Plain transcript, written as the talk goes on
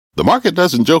The market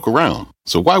doesn't joke around,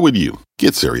 so why would you?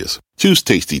 Get serious. Choose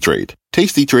Tasty Trade.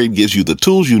 Tasty Trade gives you the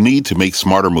tools you need to make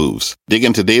smarter moves. Dig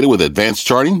into data with advanced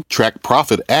charting, track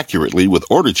profit accurately with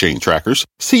order chain trackers,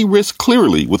 see risk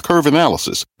clearly with curve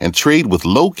analysis, and trade with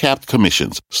low-capped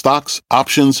commissions, stocks,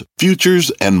 options,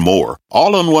 futures, and more.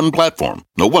 All on one platform.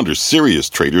 No wonder serious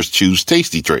traders choose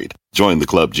Tasty Trade. Join the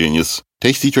club, genius.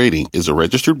 Tasty Trading is a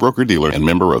registered broker-dealer and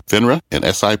member of FINRA and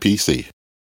SIPC.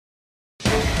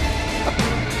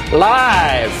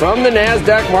 Live from the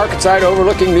NASDAQ market site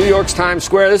overlooking New York's Times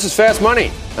Square, this is Fast Money.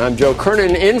 I'm Joe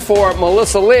Kernan, in for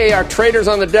Melissa Lee. Our traders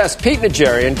on the desk, Pete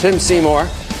Najarian, Tim Seymour,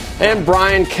 and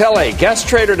Brian Kelly. Guest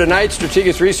trader tonight,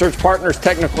 Strategic Research Partners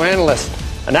technical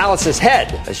analysis head,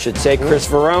 Chris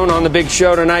Verone on the big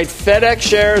show tonight. FedEx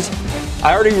shares,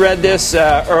 I already read this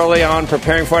early on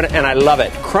preparing for it, and I love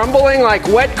it. Crumbling like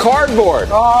wet cardboard.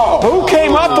 Who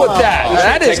came up with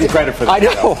that? That is taking credit for that.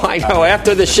 I know.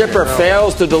 After the shipper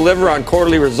fails to deliver on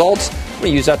quarterly results, I'm going to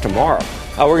use that tomorrow.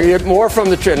 We're going to get more from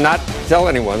the not tell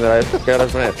anyone that I got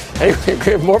it. Anyway,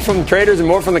 get more from the traders and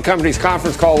more from the company's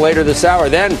conference call later this hour.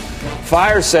 Then,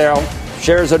 fire sale.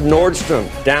 Shares of Nordstrom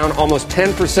down almost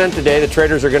 10% today. The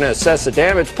traders are going to assess the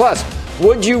damage. Plus,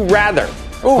 would you rather?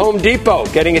 Home Depot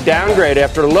getting a downgrade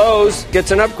after Lowe's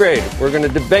gets an upgrade. We're going to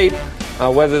debate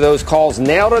whether those calls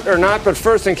nailed it or not. But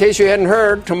first, in case you hadn't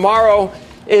heard, tomorrow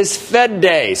is Fed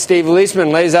Day. Steve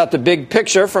Leisman lays out the big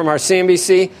picture from our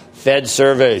CNBC Fed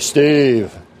survey.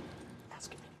 Steve.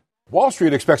 Wall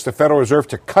Street expects the Federal Reserve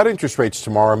to cut interest rates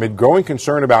tomorrow amid growing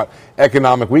concern about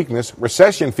economic weakness,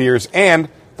 recession fears, and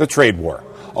the trade war.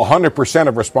 100%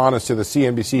 of respondents to the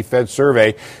CNBC Fed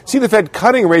survey see the Fed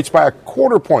cutting rates by a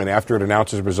quarter point after it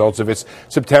announces results of its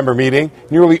September meeting.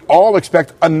 Nearly all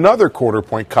expect another quarter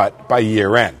point cut by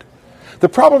year end. The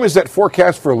problem is that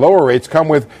forecasts for lower rates come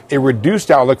with a reduced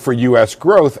outlook for U.S.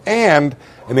 growth and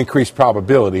an increased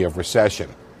probability of recession.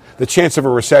 The chance of a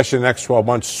recession in the next 12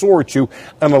 months soared to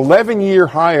an 11-year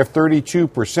high of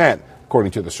 32%,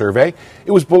 according to the survey.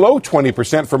 It was below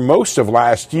 20% for most of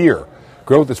last year.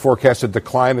 Growth is forecasted to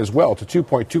decline as well to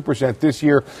 2.2% this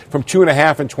year from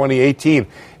 2.5% in 2018,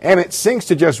 and it sinks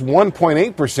to just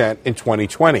 1.8% in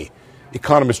 2020.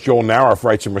 Economist Joel Naroff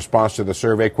writes in response to the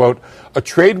survey, quote, "A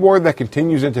trade war that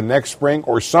continues into next spring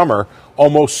or summer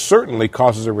almost certainly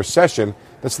causes a recession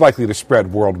that's likely to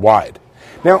spread worldwide."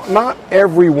 Now, not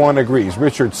everyone agrees.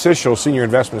 Richard Sichel, senior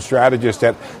investment strategist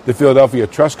at the Philadelphia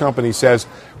Trust Company, says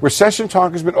recession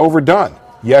talk has been overdone.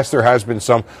 Yes, there has been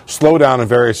some slowdown in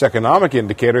various economic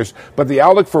indicators, but the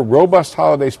outlook for robust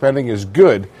holiday spending is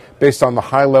good based on the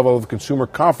high level of consumer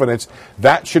confidence.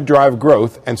 That should drive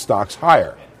growth and stocks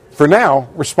higher. For now,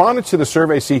 respondents to the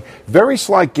survey see very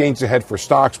slight gains ahead for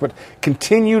stocks, but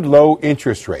continued low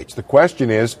interest rates. The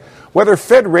question is whether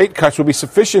Fed rate cuts will be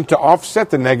sufficient to offset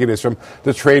the negatives from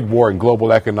the trade war and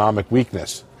global economic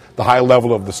weakness. The high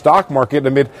level of the stock market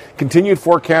amid continued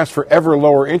forecasts for ever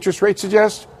lower interest rates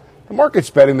suggests the market's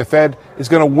betting the Fed is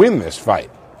going to win this fight.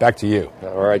 Back to you.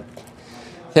 All right.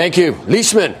 Thank you.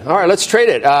 Leisman. All right, let's trade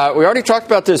it. We already talked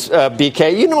about this,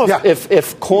 BK. You know,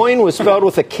 if coin was spelled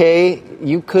with a K,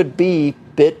 you could be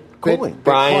Bitcoin.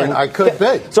 Brian. I could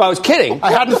be. So I was kidding.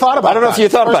 I hadn't thought about that. I don't know if you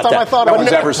thought about that. I thought no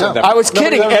one's ever said that. I was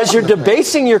kidding. As you're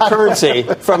debasing your currency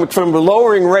from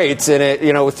lowering rates and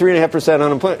with 3.5%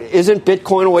 unemployment, isn't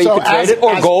Bitcoin a way you could trade it,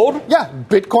 or gold? Yeah,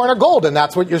 Bitcoin or gold, and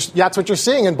that's what you're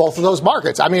seeing in both of those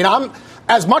markets. I mean,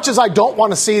 as much as I don't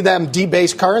want to see them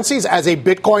debase currencies, as a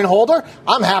Bitcoin holder,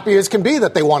 I'm happy as can be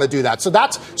that they want to do that. So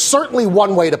that's certainly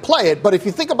one way to play it. But if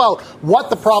you think about what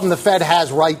the problem the Fed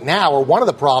has right now, or one of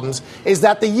the problems, is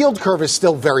that the yield curve is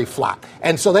still very flat.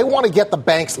 And so they want to get the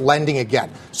banks lending again.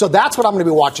 So that's what I'm going to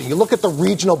be watching. You look at the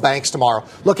regional banks tomorrow.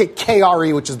 Look at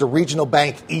KRE, which is the regional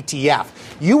bank ETF.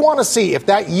 You want to see if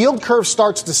that yield curve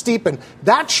starts to steepen.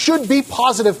 That should be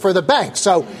positive for the bank.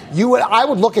 So I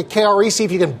would look at KRE, see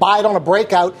if you can buy it on a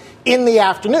breakout in the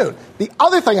afternoon. The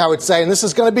other thing I would say, and this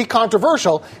is going to be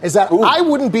controversial, is that I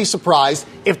wouldn't be surprised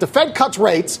if the Fed cuts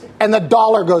rates and the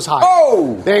dollar goes higher.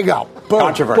 Oh! There you go. Boom.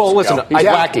 Controversial. Well, listen, he's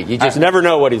wacky. You just never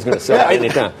know what he's going to say at any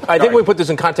time. I think we put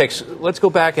this in context. Let's go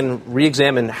back and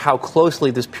re-examine how closely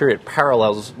this period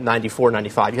parallels 94,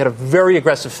 95. You had a very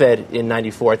aggressive Fed in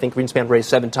 94. I think Greenspan raised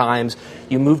 7 times.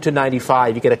 You move to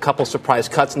 95. You get a couple surprise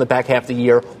cuts in the back half of the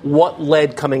year. What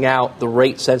led coming out the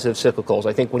rate-sensitive cyclicals?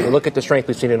 I think when you look at the strength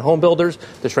we've seen in home builders,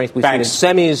 the strength we've seen in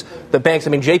semis, the banks. I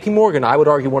mean, J.P. Morgan, I would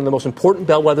argue one of the most important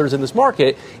bellwethers in this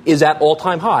market, is at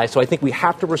all-time high. So I think we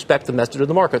have to respect the message of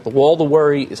the market. The wall to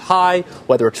worry is high,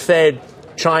 whether it's Fed,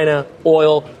 China,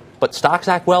 oil, but stocks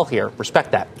act well here.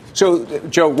 Respect that. So,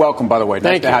 Joe, welcome, by the way.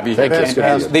 Nice to have you here.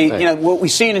 Thank you. What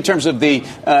we've seen in terms of the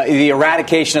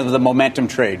eradication of the momentum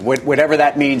trade, whatever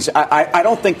that means, I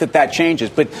don't think that changes.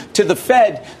 But to the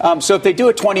Fed, so if they do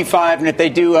a 25 and if they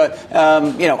do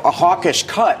a hawkish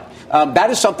cut, that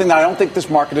is something that I don't think this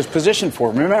market is positioned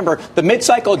for. Remember, the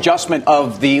mid-cycle adjustment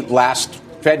of the last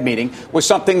Fed meeting was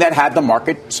something that had the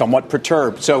market somewhat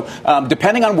perturbed. So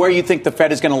depending on where you think the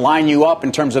Fed is going to line you up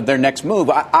in terms of their next move,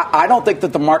 I don't think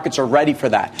that the markets are ready for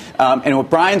that. And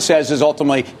what Brian says is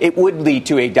ultimately it would lead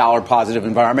to a dollar positive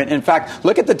environment. In fact,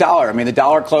 look at the dollar. I mean, the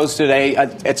dollar closed today.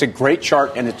 It's a great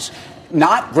chart, and it's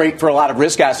not great for a lot of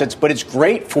risk assets, but it's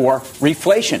great for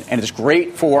reflation, and it's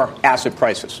great for asset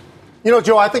prices. You know,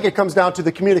 Joe, I think it comes down to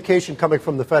the communication coming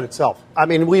from the Fed itself. I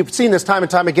mean, we've seen this time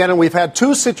and time again, and we've had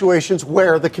two situations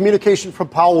where the communication from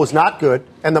Powell was not good,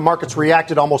 and the markets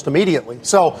reacted almost immediately.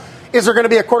 So is there going to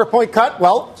be a quarter-point cut?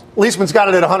 Well, Leisman's got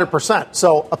it at 100%.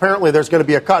 So apparently there's going to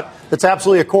be a cut that's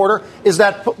absolutely a quarter. Is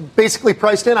that basically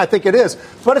priced in? I think it is.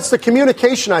 But it's the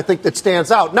communication, I think, that stands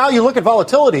out. Now you look at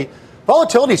volatility.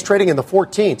 Volatility is trading in the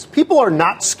 14s. People are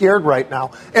not scared right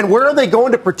now. And where are they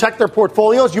going to protect their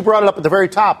portfolios? You brought it up at the very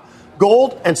top.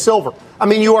 Gold and silver. I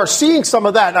mean, you are seeing some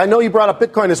of that. I know you brought up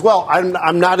Bitcoin as well.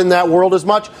 I'm not in that world as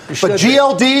much. But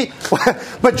GLD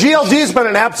has been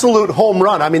an absolute home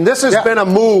run. I mean, this has been a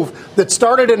move that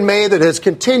started in May that has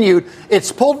continued.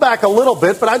 It's pulled back a little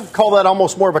bit, but I'd call that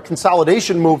almost more of a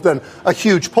consolidation move than a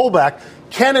huge pullback.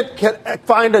 Can it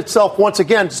find itself once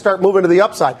again to start moving to the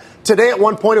upside? Today, at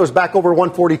one point, it was back over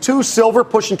 142. Silver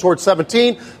pushing towards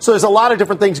 17. So there's a lot of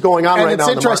different things going on right now. And it's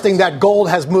interesting that gold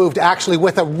has moved actually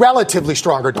with a relatively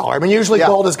stronger dollar. I mean, usually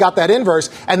gold has got that inverse,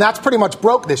 and that's pretty much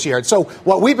broke this year. So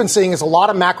what we've been seeing is a lot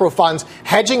of macro funds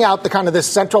hedging out the kind of this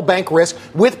central bank risk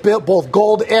with both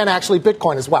gold and actually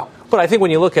Bitcoin as well. But I think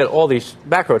when you look at all these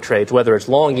macro trades, whether it's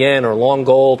long yen or long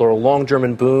gold or long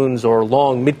German boons or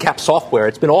long mid-cap software,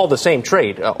 it's been all the same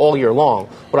trade all year long.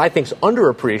 What I think is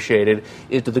underappreciated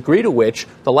is the degree to which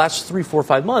the last 3, 4,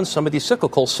 5 months, some of these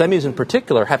cyclical semis in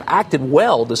particular have acted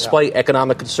well despite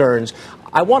economic concerns.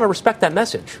 I want to respect that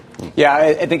message. Yeah,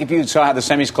 I think if you saw how the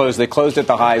semis closed, they closed at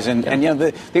the highs. And you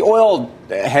know, the oil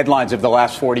headlines of the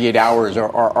last 48 hours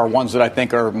are ones that I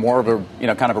think are more of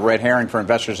a, kind of a red herring for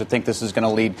investors that think this is going to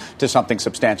lead to something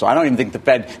substantial. I don't even think the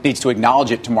Fed needs to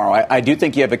acknowledge it tomorrow. I do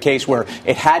think you have a case where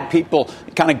it had people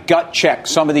kind of gut check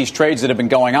some of these trades that have been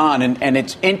going on, and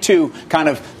it's into kind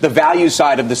of the value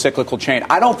side of the cyclical chain.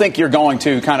 I don't think you're going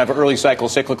to kind of early cycle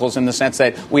cyclicals in the sense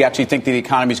that we actually think that the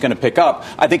economy is going to pick up.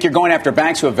 I think you're going after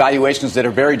banks who have valuations that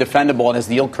are very defendable, and as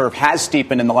the yield curve has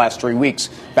steepened in the last 3 weeks,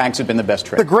 banks have been the best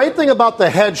trade. The great thing about the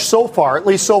hedge so far, at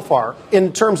least so far,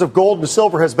 in terms of gold and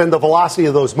silver has been the velocity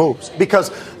of those moves,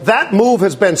 because that move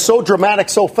has been so dramatic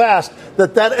so fast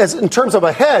that as in terms of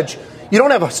a hedge, you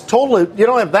don't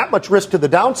have that much risk to the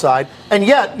downside, and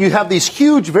yet you have these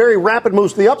huge, very rapid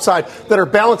moves to the upside that are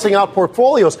balancing out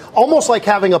portfolios, almost like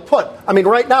having a put. I mean,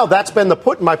 right now, that's been the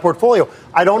put in my portfolio.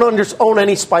 I don't own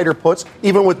any spider puts,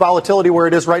 even with volatility where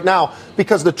it is right now,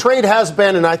 because the trade has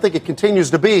been, and I think it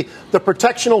continues to be, the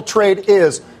protectional trade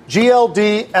is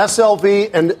GLD, SLV,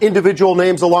 and individual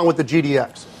names along with the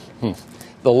GDX.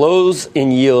 The lows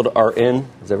in yield are in.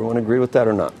 Does everyone agree with that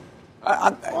or not?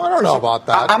 I don't know about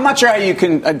that. I'm not sure how you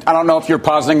can. I don't know if you're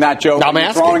positing that, Joe. I'm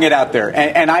asking. Throwing it out there.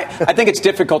 And I think it's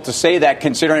difficult to say that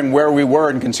considering where we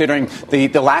were and considering the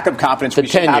lack of confidence we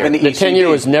should have in the ECB. The 10-year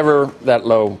was never that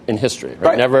low in history,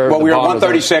 right? Never. Well, we were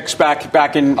 136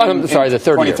 back in. I'm sorry, the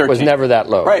 30-year was never that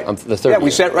low. Right. The 30-year. Yeah,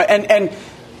 we said right. And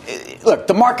look,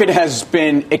 the market has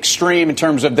been extreme in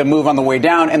terms of the move on the way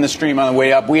down and the stream on the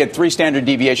way up. We had 3 standard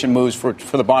deviation moves for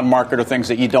the bond market or things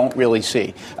that you don't really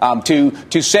see.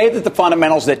 To say that the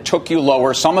fundamentals that took you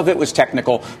lower, some of it was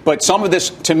technical, but some of this,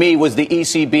 to me, was the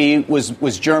ECB,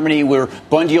 was Germany, where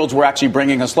bond yields were actually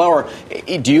bringing us lower.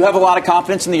 Do you have a lot of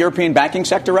confidence in the European banking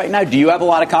sector right now? Do you have a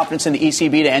lot of confidence in the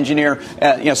ECB to engineer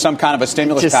some kind of a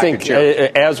stimulus package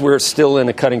here? As we're still in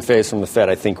a cutting phase from the Fed,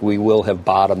 I think we will have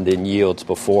bottomed in yields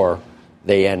before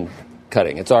they end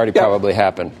cutting. It's already probably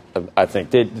happened, I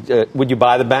think. Would you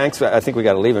buy the banks? I think we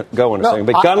got to leave it go in a second.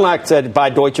 But Gunlock said buy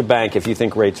Deutsche Bank if you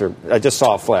think rates are. I just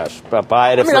saw a flash. But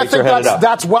buy it if rates are headed up.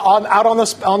 That's out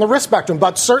on the risk spectrum.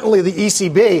 But certainly the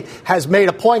ECB has made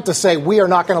a point to say we are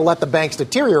not going to let the banks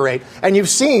deteriorate. And you've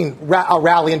seen a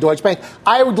rally in Deutsche Bank.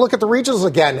 I would look at the regionals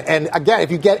again. And again,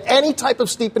 if you get any type of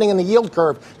steepening in the yield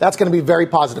curve, that's going to be very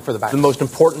positive for the banks. The most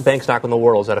important bank stock in the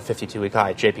world is at a 52-week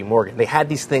high, J.P. Morgan. They had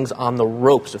these things on the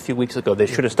ropes a few weeks ago. They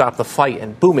should have stopped the fight,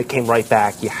 and boom, it came right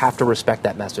back. You have to respect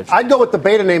that message. I'd go with the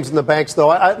beta names in the banks,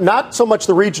 though. Not so much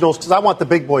the regionals, because I want the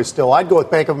big boys still. I'd go with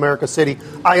Bank of America Citi.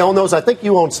 I own those. I think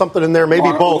you own something in there, maybe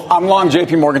both. I'm long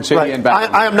J.P. Morgan Citi right. and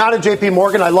Bank. I am not a J.P.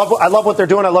 Morgan. I love what they're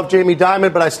doing. I love Jamie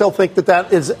Dimon, but I still think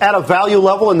that is at a value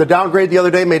level, and the downgrade the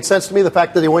other day made sense to me, the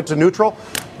fact that they went to neutral.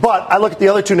 But I look at the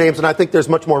other two names, and I think there's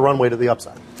much more runway to the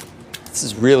upside. This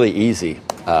is really easy,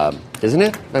 isn't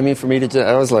it? I mean, for me to,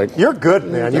 I was like, you're good,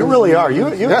 man. You really are.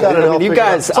 You've got it all. You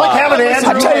guys, it's like having Andrew.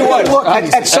 I'll tell you what.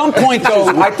 At some point, though,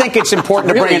 I think it's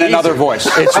important to bring in another voice.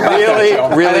 It's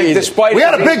really easy. We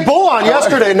had a big bull on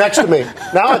yesterday next to me.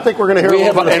 Now I think we're going to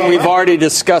hear. And we've already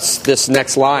discussed this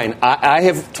next line. I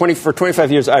have for 25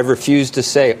 years, I've refused to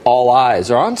say all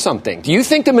eyes are on something. Do you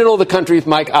think the middle of the country,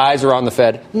 Mike, eyes are on the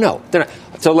Fed? No, they're not.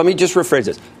 So let me just rephrase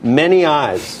this. Many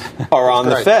eyes are on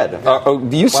the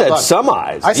Fed. You said some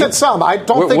eyes. I said some. I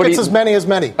don't think it's as many as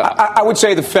many. I would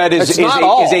say the Fed is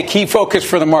a key focus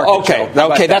for the market.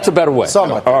 Okay, that's a better way.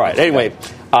 Somewhat. All right. Anyway,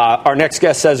 our next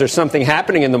guest says there's something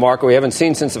happening in the market we haven't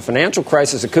seen since the financial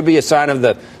crisis. It could be a sign of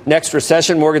the next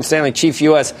recession. Morgan Stanley chief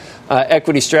U.S.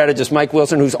 Equity strategist Mike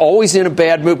Wilson, who's always in a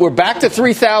bad mood. We're back to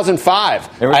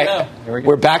 3005. Here we go.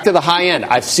 We're back to the high end.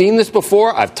 I've seen this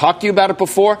before. I've talked to you about it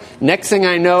before. Next thing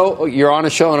I know, you're on a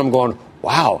show and I'm going,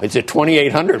 wow, it's at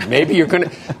 2,800. Maybe you're going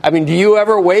to. I mean, do you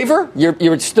ever waver?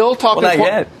 You're still talking. Well, not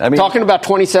yet. I mean, talking about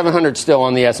 2,700 still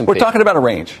on the S&P. We're talking about a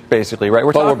range, basically, right?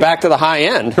 We're back to the high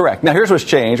end. Correct. Now, here's what's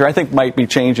changed, or I think might be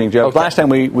changing, Joe. Okay. Last time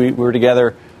we were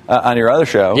together on your other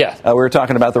show, we were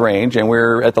talking about the range, and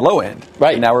we're at the low end.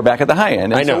 Right. And now we're back at the high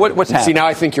end. And I know. So what's happening? See, now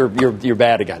I think you're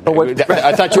bad again.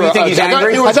 I thought you were. think he's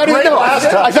angry? I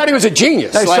thought he was a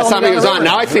genius last time he was on.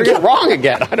 Now I think you're wrong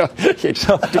again. I don't.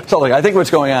 So look, I think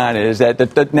what's going on is that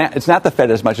it's not the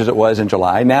Fed as much as it was in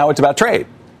July. Now it's about trade.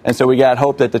 And so we got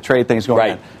hope that the trade thing's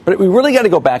going on. But we really got to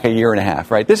go back a year and a half,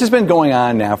 right? This has been going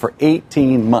on now for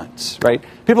 18 months, right?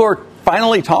 People are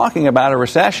finally talking about a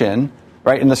recession,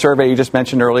 right, in the survey you just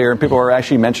mentioned earlier, and people are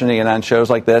actually mentioning it on shows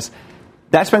like this.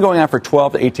 That's been going on for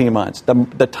 12 to 18 months.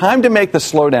 The time to make the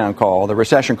slowdown call, the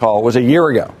recession call, was a year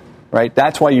ago, right?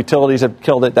 That's why utilities have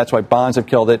killed it. That's why bonds have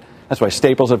killed it. That's why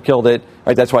staples have killed it,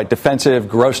 right? That's why defensive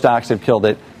growth stocks have killed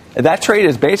it. And that trade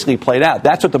has basically played out.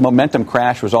 That's what the momentum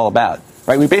crash was all about,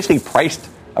 right? We basically priced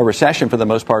a recession for the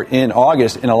most part in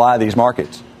August in a lot of these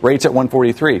markets. Rates at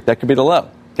 143. That could be the low.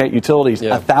 Okay, utilities,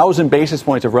 1,000 basis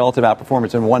points of relative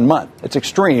outperformance in 1 month. It's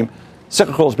extreme.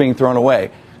 Cyclical is being thrown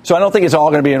away. So I don't think it's all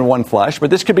going to be in one flush, but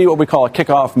this could be what we call a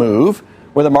kickoff move,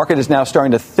 where the market is now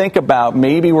starting to think about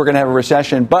maybe we're going to have a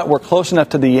recession, but we're close enough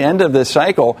to the end of this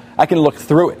cycle, I can look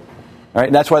through it. All right,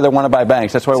 that's why they want to buy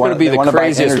banks. That's why it's they want to be the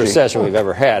craziest energy. recession we've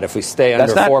ever had if we stay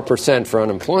under 4% for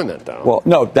unemployment, though. Well,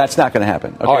 no, that's not going to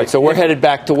happen. Okay? All right, so we're headed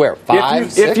back to where?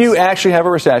 5, 6? If you actually have a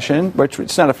recession, which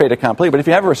it's not a fait accompli, but if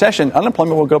you have a recession,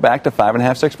 unemployment will go back to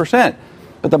 5.5%, 6%.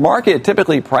 But the market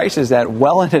typically prices that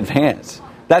well in advance.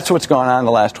 That's what's gone on in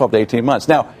the last 12 to 18 months.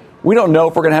 Now, we don't know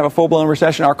if we're going to have a full-blown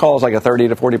recession. Our call is like a 30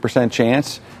 to 40%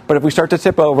 chance. But if we start to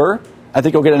tip over, I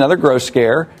think you'll get another growth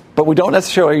scare. But we don't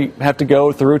necessarily have to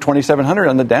go through 2,700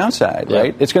 on the downside,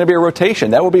 right? It's going to be a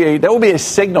rotation. That will be a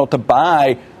signal to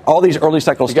buy all these early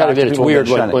cycle stocks. It's weird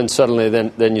when suddenly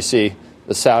then you see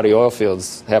the Saudi oil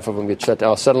fields, half of them get shut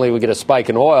down. Suddenly we get a spike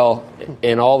in oil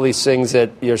and all these things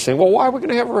that you're saying, well, why are we going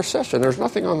to have a recession? There's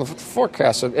nothing on the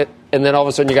forecast. And then all of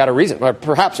a sudden you got a reason, or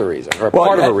perhaps a reason, or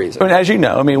part of a reason. But as you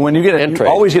know, I mean, when you you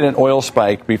always get an oil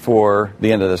spike before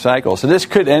the end of the cycle. So this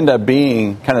could end up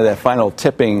being kind of that final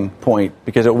tipping point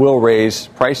because it will raise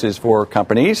prices for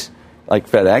companies like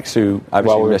FedEx, who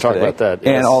obviously we were talking about that,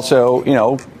 and also,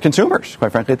 consumers,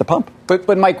 quite frankly, at the pump.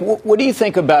 But Mike, what do you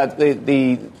think about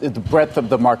the breadth of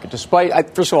the market?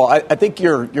 First of all, I think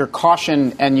your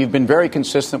caution, and you've been very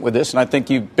consistent with this, and I think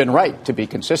you've been right to be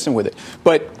consistent with it.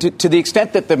 But to the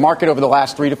extent that the market over the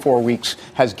last 3 to 4 weeks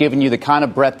has given you the kind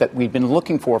of breadth that we've been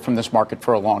looking for from this market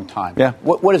for a long time,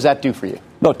 what does that do for you?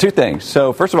 No, two things.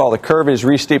 So first of all, the curve is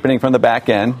re-steepening from the back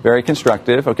end, very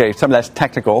constructive. Okay, some of that's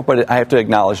technical, but I have to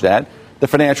acknowledge that. The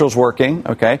financials working,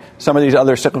 okay? Some of these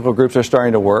other cyclical groups are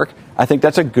starting to work. I think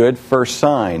that's a good first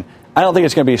sign. I don't think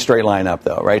it's going to be a straight line up,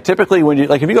 though, right? Typically,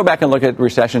 if you go back and look at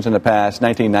recessions in the past,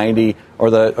 1990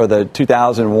 or the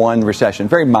 2001 recession,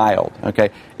 very mild, okay?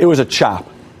 It was a chop.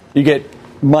 You get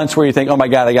months where you think, oh, my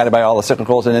God, I got to buy all the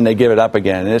cyclicals, and then they give it up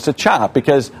again. And it's a chop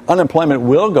because unemployment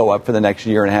will go up for the next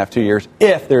year and a half, 2 years,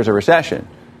 if there's a recession.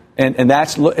 And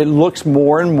it looks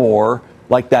more and more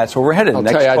like that's where we're headed. I'll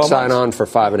tell you, I'd sign on for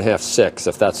 5.5, 6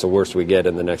 if that's the worst we get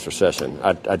in the next recession.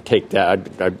 I'd take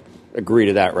that. agree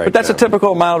to that right But that's now. a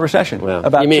typical mild recession. Well,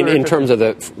 about you mean in 250 terms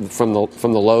of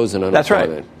from the lows in unemployment? That's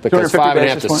right. Because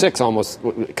 5.5 to points. 6 almost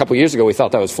a couple of years ago we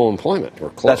thought that was full employment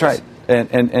or close. That's right.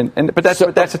 But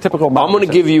that's a typical mild I'm going to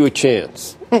recession. give you a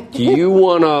chance. Do you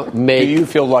want to make? Do you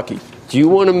feel lucky? Do you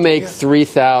want to make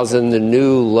 3,000 the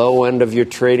new low end of your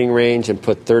trading range and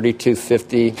put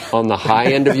 3,250 on the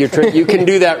high end of your trade? You can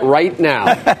do that right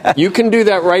now. You can do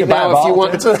that right now if you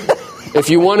want. If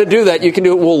you want to do that, you can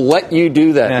do it. We'll let you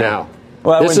do that now.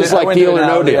 Well, this is like deal or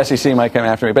no deal. The SEC might come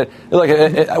after me. But look,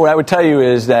 what I would tell you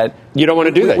is that you don't want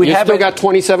to do that. You still got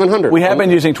 2,700. We have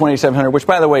been using 2,700, which,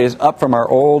 by the way, is up from our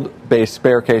old base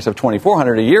bear case of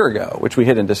 2,400 a year ago, which we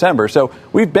hit in December. So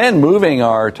we've been moving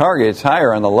our targets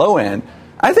higher on the low end.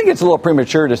 I think it's a little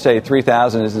premature to say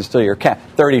 3,000 isn't still your cap.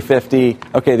 3050,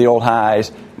 okay, the old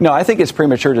highs. No, I think it's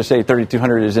premature to say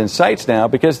 3,200 is in sights now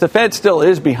because the Fed still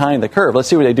is behind the curve. Let's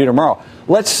see what they do tomorrow.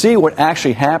 Let's see what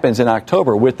actually happens in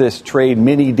October with this trade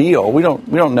mini deal. We don't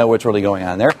know what's really going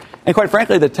on there. And quite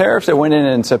frankly, the tariffs that went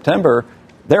in September,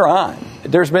 they're on.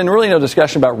 There's been really no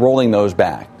discussion about rolling those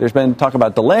back. There's been talk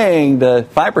about delaying the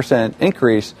 5%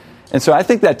 increase. And so I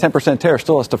think that 10% tariff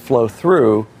still has to flow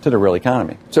through to the real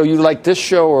economy. So you like this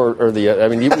show or the? I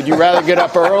mean, would you rather get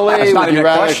up early? Would you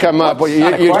rather come up?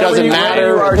 It doesn't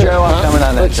matter.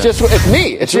 It's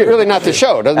me. It's really not the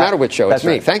show. It doesn't matter which show. It's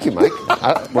me. Thank you, Mike.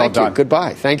 Thank you.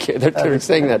 Goodbye. Thank you. They're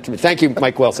saying that to me. Thank you,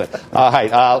 Mike Wilson.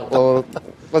 Hi.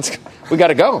 We got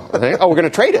to go. Oh, we're going to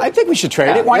trade it. I think we should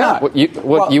trade it. Why not? You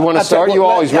want to start? You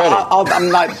always ready?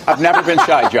 I've never been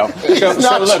shy, Joe. So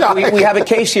look, we have a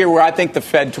case here where I think the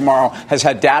Fed tomorrow has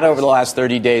had data over the last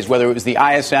 30 days, whether it was the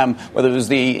ISM, whether it was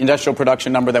the industrial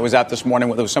production number that was out this morning,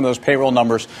 whether it was some of those payroll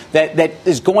numbers, that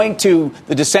is going to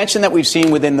the dissension that we've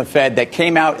seen within the Fed that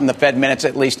came out in the Fed minutes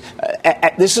at least.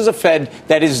 This is a Fed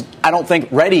that is, I don't think,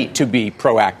 ready to be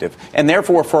proactive. And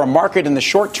therefore, for a market in the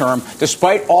short term,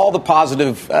 despite all the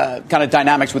positive kind of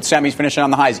dynamics with semis finishing on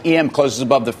the highs, EM closes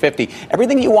above the 50.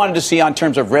 Everything you wanted to see on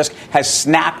terms of risk has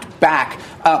snapped back.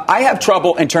 I have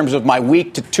trouble in terms of my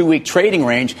week to 2 week trading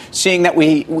range, seeing that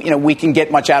we can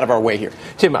get much out of our way here.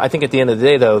 Tim, I think at the end of the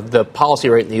day, though, the policy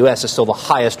rate in the U.S. is still the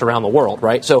highest around the world,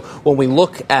 right? So when we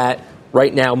look at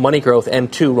right now, money growth,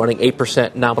 M2 running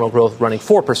 8%, nominal growth running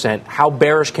 4%. How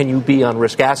bearish can you be on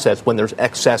risk assets when there's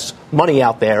excess money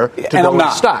out there to go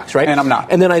into stocks, right? And I'm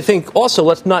not. And then I think also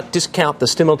let's not discount the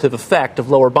stimulative effect of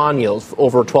lower bond yields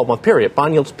over a 12-month period.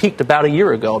 Bond yields peaked about a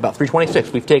year ago, about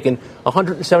 326. We've taken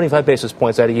 175 basis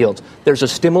points out of yields. There's a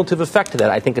stimulative effect to that.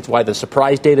 I think it's why the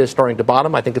surprise data is starting to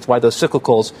bottom. I think it's why those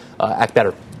cyclicals act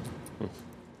better.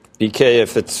 BK,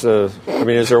 if it's,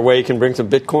 is there a way you can bring some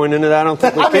Bitcoin into that? I don't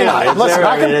think we can. I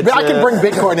can bring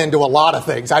Bitcoin into a lot of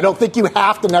things. I don't think you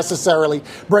have to necessarily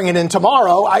bring it in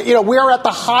tomorrow. We are at the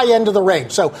high end of the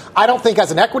range. So I don't think as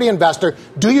an equity investor,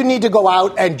 do you need to go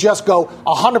out and just go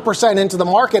 100% into the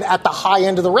market at the high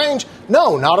end of the range?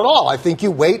 No, not at all. I think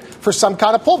you wait for some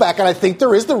kind of pullback. And I think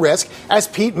there is the risk, as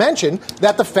Pete mentioned,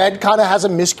 that the Fed kind of has a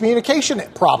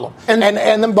miscommunication problem.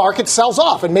 And the market sells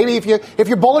off. And maybe if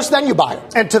you're bullish, then you buy it.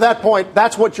 And to that point,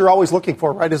 that's what you're always looking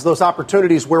for, right, is those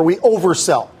opportunities where we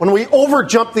oversell. When we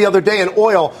overjumped the other day in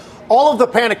oil, all of the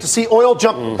panic to see oil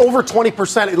jump over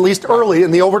 20%, at least early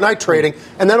in the overnight trading,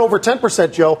 and then over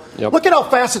 10%, Joe. Yep. Look at how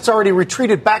fast it's already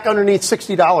retreated back underneath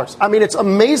 $60. I mean, it's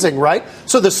amazing, right?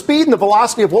 So the speed and the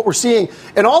velocity of what we're seeing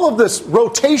and all of this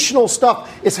rotational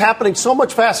stuff is happening so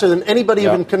much faster than anybody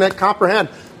even can comprehend.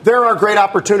 There are great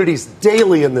opportunities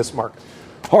daily in this market.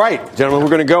 All right, gentlemen, we're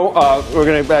going to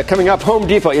go. Coming up, Home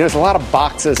Depot. There's a lot of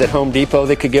boxes at Home Depot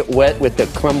that could get wet with the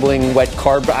crumbling wet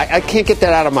cardboard. I can't get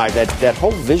that out of my that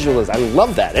whole visual is. I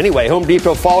love that. Anyway, Home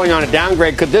Depot falling on a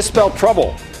downgrade. Could this spell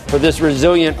trouble for this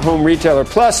resilient home retailer?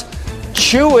 Plus,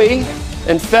 Chewy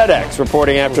and FedEx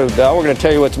reporting after the bell. We're going to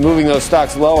tell you what's moving those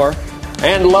stocks lower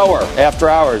and lower after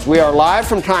hours. We are live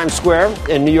from Times Square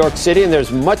in New York City, and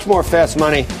there's much more Fast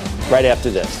Money right after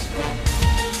this.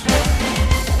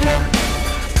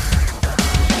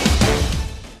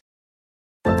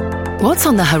 What's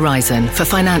on the horizon for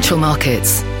financial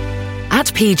markets? At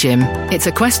PGIM, it's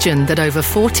a question that over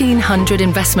 1,400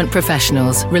 investment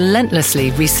professionals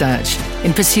relentlessly research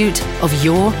in pursuit of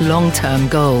your long-term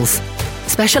goals.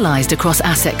 Specialized across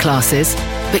asset classes,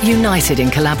 but united in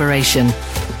collaboration,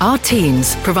 our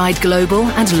teams provide global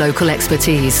and local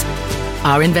expertise.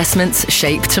 Our investments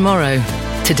shape tomorrow,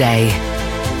 today.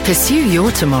 Pursue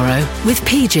your tomorrow with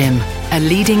PGIM, a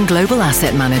leading global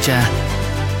asset manager.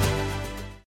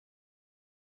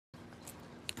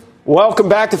 Welcome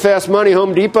back to Fast Money.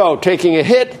 Home Depot taking a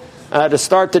hit to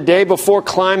start the day before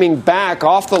climbing back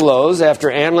off the lows after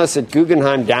analysts at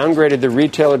Guggenheim downgraded the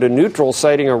retailer to neutral,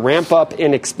 citing a ramp up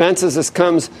in expenses. This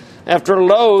comes after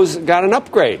Lowe's got an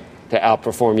upgrade to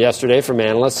outperform yesterday from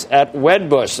analysts at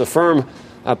Wedbush, the firm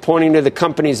pointing to the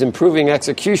company's improving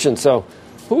execution. So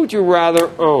who would you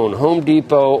rather own, Home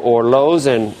Depot or Lowe's?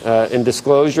 And in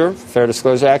disclosure, fair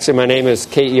disclosure, actually, my name is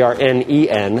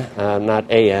Kernen, not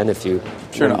A-N, if you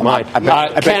mind. I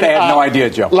bet they had no idea,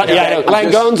 Joe.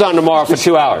 Langone's on tomorrow for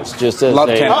 2 hours. Just as love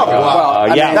Ken.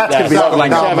 That's going to be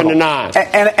 7 to 9.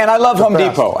 And I love Home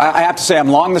Depot. I have to say I'm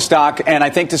long the stock, and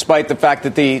I think despite the fact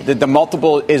that the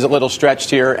multiple is a little stretched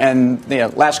here, and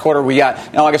last quarter we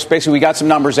got, in August, basically we got some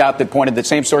numbers out that pointed that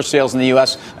same-store sales in the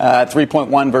U.S.,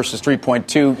 3.1 versus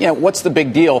 3.2. What's the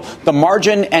big deal? The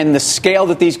margin and the scale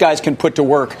that these guys can put to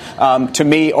work, to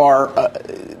me, are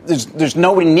there's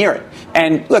nowhere near it.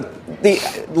 And look, the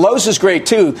Lowe's is great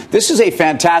too. This is a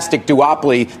fantastic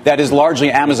duopoly that is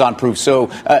largely Amazon-proof. So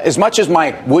as much as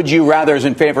my would you rather is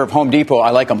in favor of Home Depot,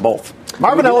 I like them both.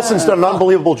 Marvin Ellison's done an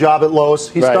unbelievable job at Lowe's.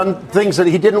 He's done things that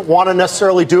he didn't want to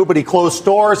necessarily do, but he closed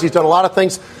stores. He's done a lot of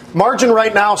things. Margin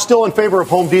right now still in favor of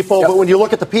Home Depot, but when you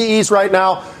look at the PEs right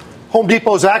now, Home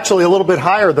Depot is actually a little bit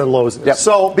higher than Lowe's is.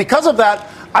 So because of that,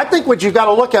 I think what you've got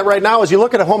to look at right now is you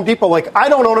look at a Home Depot, like I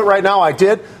don't own it right now. I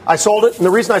did. I sold it. And the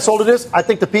reason I sold it is I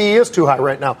think the PE is too high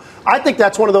right now. I think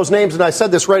that's one of those names, and I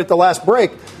said this right at the last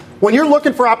break. When you're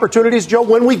looking for opportunities, Joe,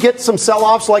 when we get some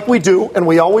sell-offs like we do, and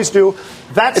we always do,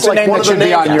 that's like one of the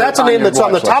names. That's a name that's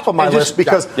on the top of my list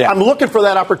because I'm looking for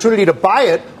that opportunity to buy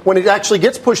it when it actually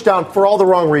gets pushed down for all the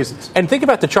wrong reasons. And think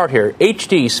about the chart here.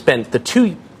 HD spent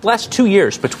the last 2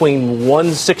 years between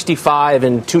 165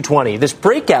 and 220. This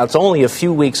breakout's only a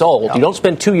few weeks old. Yep. You don't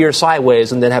spend 2 years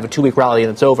sideways and then have a 2-week rally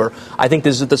and it's over. I think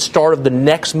this is the start of the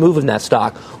next move in that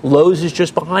stock. Lowe's is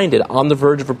just behind it, on the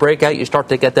verge of a breakout. You start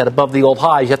to get that above the old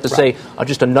highs. You have to say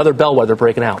just another bellwether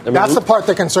breaking out. That's the part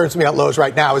that concerns me at Lowe's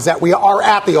right now, is that we are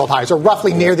at the old highs, or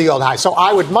roughly near the old highs. So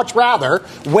I would much rather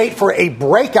wait for a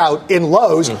breakout in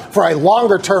Lowe's for a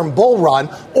longer-term bull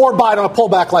run, or buy it on a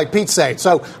pullback like Pete's saying.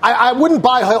 So I wouldn't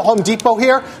buy Home Depot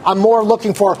here. I'm more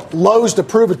looking for Lowe's to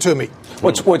prove it to me.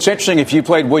 What's interesting, if you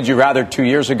played Would You Rather 2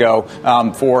 years ago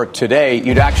for today,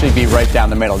 you'd actually be right down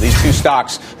the middle. These two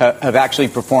stocks have actually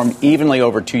performed evenly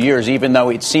over 2 years, even though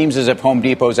it seems as if Home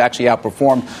Depot has actually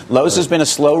outperformed. Lowe's has been a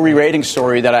slow re-rating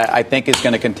story that I think is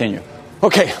going to continue.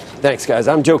 Okay, thanks, guys.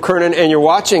 I'm Joe Kernen, and you're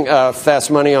watching Fast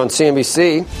Money on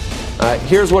CNBC.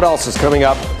 Here's what else is coming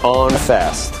up on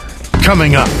Fast.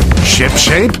 Coming up, ship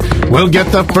shape? We'll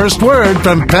get the first word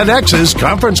from FedEx's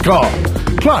conference call.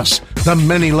 Plus, the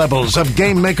many levels of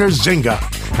game maker Zynga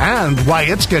and why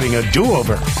it's getting a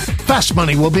do-over. Fast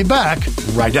Money will be back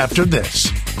right after this.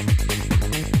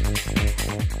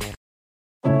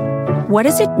 What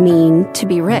does it mean to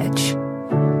be rich?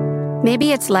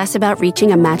 Maybe it's less about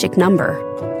reaching a magic number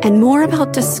and more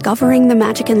about discovering the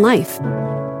magic in life.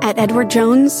 At Edward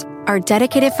Jones, our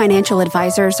dedicated financial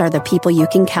advisors are the people you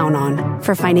can count on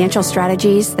for financial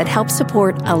strategies that help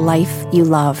support a life you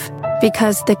love.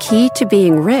 Because the key to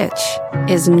being rich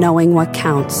is knowing what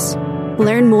counts.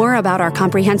 Learn more about our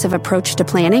comprehensive approach to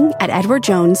planning at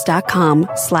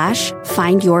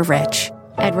edwardjones.com/findyourrich.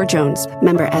 Edward Jones,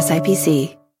 member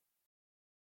SIPC.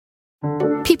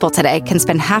 People today can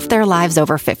spend half their lives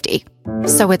over 50.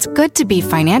 So it's good to be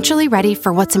financially ready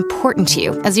for what's important to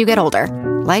you as you get older,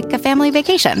 like a family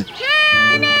vacation.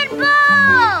 Cannonball!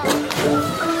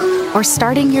 Or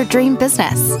starting your dream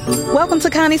business. Welcome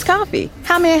to Connie's Coffee.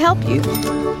 How may I help you?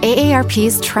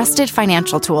 AARP's trusted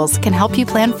financial tools can help you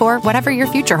plan for whatever your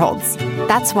future holds.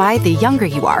 That's why the younger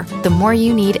you are, the more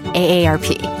you need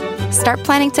AARP. Start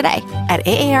planning today at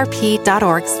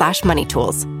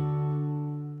aarp.org/moneytools.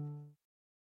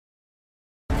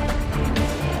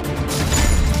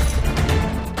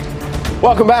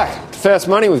 Welcome back to Fast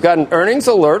Money. We've got an earnings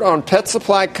alert on pet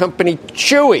supply company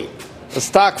Chewy. The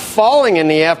stock falling in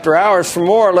the after hours. For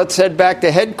more, let's head back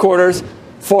to headquarters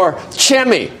for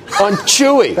Chemi on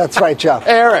Chewy. That's right, Joe.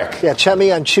 Eric. Yeah,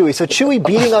 Chemi on Chewy. So Chewy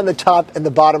beating on the top and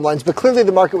the bottom lines, but clearly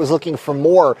the market was looking for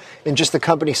more in just the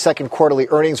company's second quarterly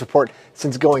earnings report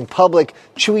since going public.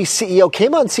 Chewy's CEO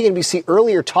came on CNBC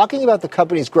earlier talking about the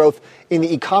company's growth in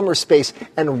the e-commerce space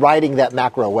and riding that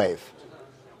macro wave.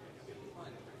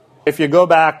 If you go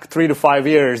back 3 to 5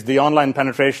 years, the online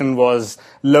penetration was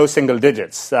low single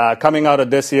digits. Coming out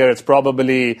of this year, it's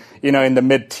probably, in the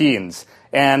mid-teens.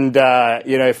 And,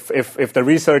 if the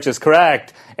research is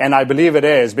correct, and I believe it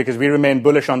is, because we remain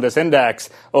bullish on this index,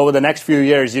 over the next few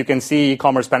years, you can see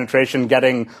e-commerce penetration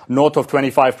getting north of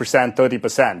 25%,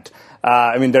 30%.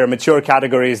 There are mature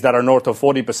categories that are north of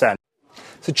 40%.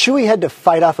 So Chewy had to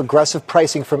fight off aggressive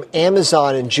pricing from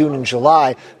Amazon in June and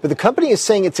July, but the company is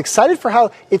saying it's excited for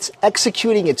how it's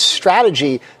executing its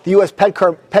strategy. The U.S.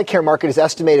 pet care market is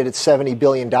estimated at $70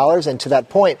 billion, and to that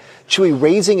point, Chewy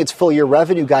raising its full-year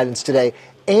revenue guidance today,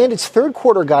 and its third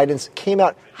quarter guidance came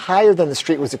out higher than the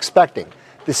street was expecting.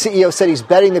 The CEO said he's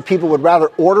betting that people would rather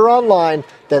order online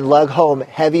than lug home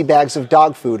heavy bags of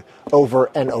dog food over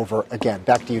and over again.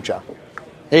 Back to you, Joe.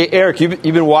 Hey, Eric, you've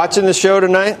been watching the show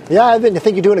tonight? Yeah, I've been. I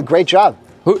think you're doing a great job.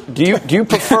 Do you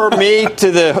prefer me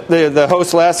to the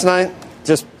host last night?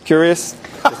 Just curious.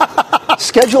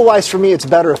 Schedule-wise, for me, it's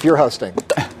better if you're hosting.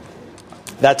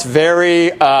 That's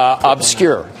very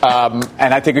obscure.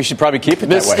 And I think we should probably keep it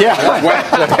that way.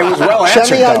 Yeah. It was well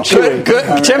answered, though. Good.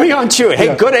 Chemi on Chewy.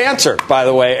 Hey, good answer, by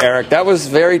the way, Eric. That was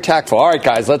very tactful. All right,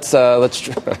 guys, let's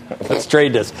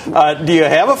trade this. Do you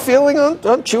have a feeling on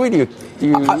Chewy?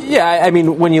 Yeah, I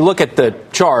mean, when you look at the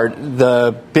chart,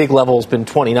 the big level's been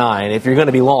 29. If you're going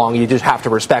to be long, you just have to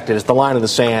respect it. It's the line of the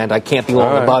sand. I can't be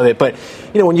long above it. But,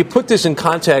 when you put this in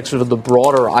context of the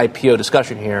broader IPO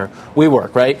discussion here,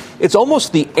 WeWork, right? It's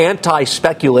almost the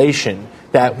anti-speculation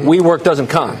that WeWork doesn't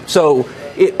come. So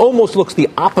it almost looks the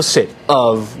opposite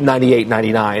of 98,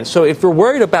 99. So if you're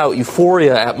worried about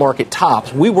euphoria at market tops,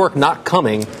 WeWork not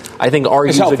coming, I think,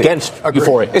 argues against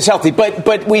euphoria. It's healthy,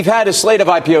 but we've had a slate of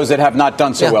IPOs that have not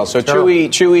done so well. So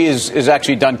Chewy is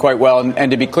actually done quite well,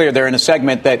 and to be clear, they're in a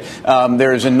segment that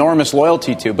there's enormous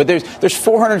loyalty to. But there's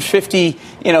 450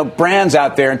 brands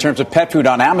out there in terms of pet food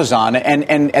on Amazon,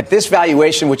 and at this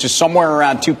valuation, which is somewhere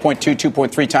around 2.2,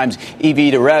 2.3 times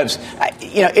EV to revs,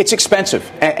 it's expensive,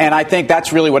 and I think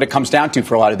that's really what it comes down to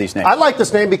for a lot of these names. I like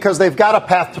this name because they've got a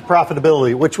path to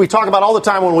profitability, which we talk about all the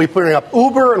time when we bring up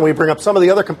Uber and we bring up some of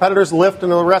the other competitors, Lyft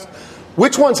and the rest.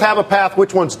 Which ones have a path,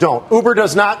 which ones don't? Uber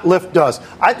does not, Lyft does.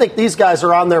 I think these guys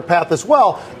are on their path as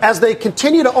well as they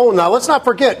continue to own. Now, let's not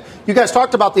forget, you guys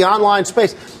talked about the online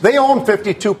space. They own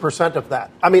 52% of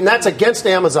that. I mean, that's against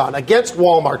Amazon, against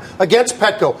Walmart, against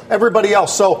Petco, everybody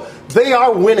else. So they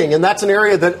are winning, and that's an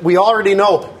area that we already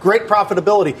know, great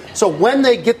profitability. So when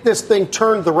they get this thing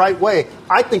turned the right way,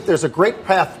 I think there's a great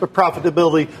path for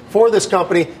profitability for this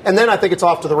company, and then I think it's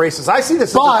off to the races. I see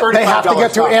this as a $35 But they have to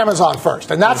get through stock. Amazon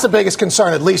first, and that's the biggest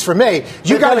concern, at least for me.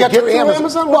 You got to get through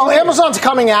Amazon. Well, Amazon's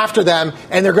coming after them,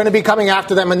 and they're going to be coming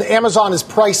after them, and Amazon is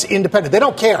price independent. They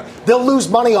don't care. They'll lose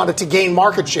money on it to gain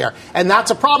market share, and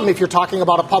that's a problem if you're talking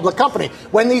about a public company.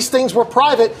 When these things were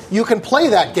private, you can play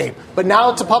that game, but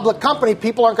now it's a public company.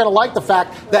 People aren't going to like the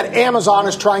fact that Amazon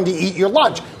is trying to eat your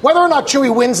lunch. Whether or not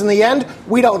Chewy wins in the end,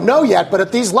 we don't know yet, but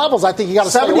at these levels, I think you got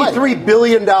to stay away. $73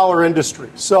 billion industry.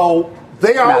 So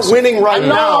they are winning right now. I'm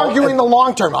not arguing the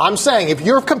long term. I'm saying if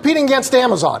you're competing against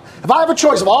Amazon, if I have a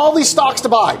choice of all these stocks to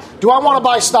buy, do I want to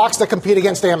buy stocks that compete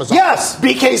against Amazon? Yes.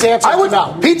 BK's answer is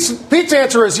no. Pete's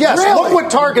answer is yes. Really? Look what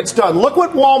Target's done. Look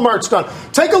what Walmart's done.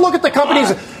 Take a look at the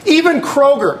companies. Even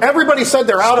Kroger. Everybody said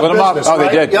they're out of business. Oh,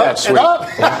 right? they did. Yep. Yeah, sweet.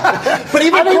 But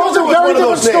even those Kroger are was very one of different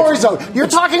those stories, though. You're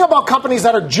talking about companies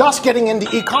that are just getting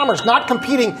into e-commerce, not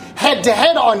competing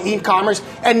head-to-head on e-commerce,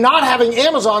 and not having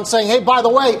Amazon saying, hey, by the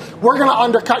way, we're going to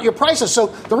undercut your prices. So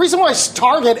the reason why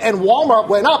Target and Walmart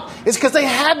went up is because they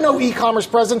had no e-commerce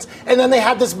presence, and then they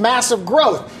had this massive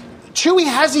growth. Chewy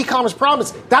has e-commerce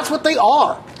problems. That's what they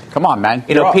are. Come on, man.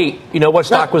 Pete, what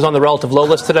stock was on the relative low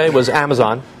list today was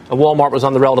Amazon. And Walmart was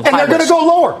on the relative high list. And they're going to go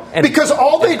lower because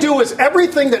all they do is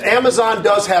everything that Amazon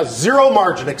does has zero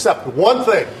margin except one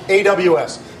thing,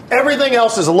 AWS. Everything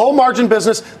else is a low-margin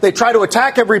business. They try to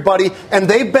attack everybody, and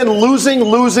they've been losing.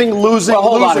 Well,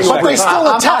 hold on a second. But they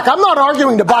still attack. I'm not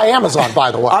arguing to buy Amazon,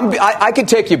 by the way. I could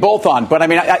take you both on, but I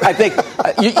mean, I think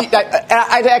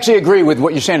I'd actually agree with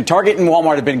what you're saying. Target and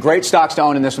Walmart have been great stocks to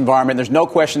own in this environment. There's no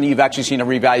question that you've actually seen a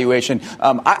revaluation.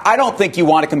 I don't think you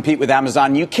want to compete with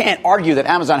Amazon. You can't argue that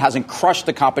Amazon hasn't crushed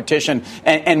the competition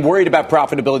and worried about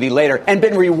profitability later and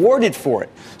been rewarded for it.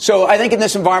 So I think in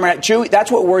this environment, Chewy, that's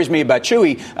what worries me about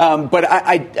Chewy. But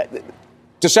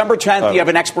December 10th, you have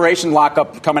an expiration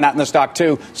lockup coming out in the stock,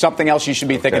 too. Something else you should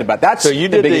be thinking about. That's so you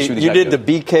the did big issue. You did the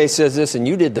BK says this, and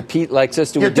you did the Pete likes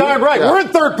this. You're darn right. Yeah. We're in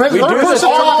third person. We do this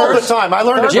all the time. I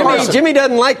learned it. Jimmy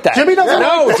doesn't like that. Jimmy doesn't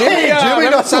like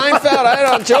that. Jimmy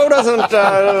Seinfeld. Joe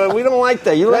doesn't. We don't like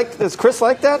that. You like? Does Chris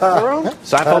like that?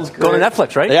 Seinfeld's going to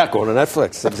Netflix, right? Yeah, going to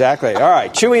Netflix. Exactly. All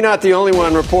right. Chewy not the only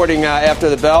one reporting after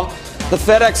the bell. The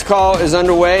FedEx call is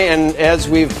underway, and as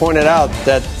we've pointed out,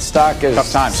 that stock is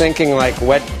sinking like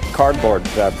wet cardboard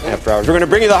after hours. We're going to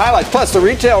bring you the highlights, plus the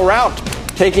retail rout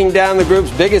taking down the group's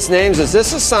biggest names. Is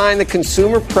this a sign that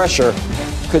consumer pressure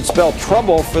could spell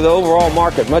trouble for the overall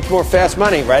market? Much more Fast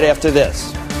Money right after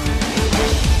this.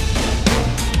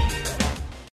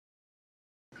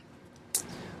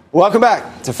 Welcome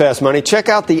back to Fast Money. Check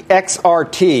out the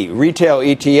XRT retail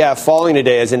ETF falling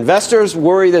today as investors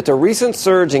worry that the recent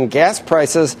surge in gas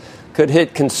prices could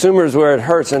hit consumers where it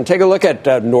hurts. And take a look at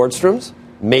Nordstrom's,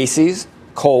 Macy's,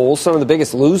 Kohl's, some of the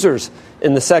biggest losers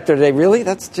in the sector today. Really?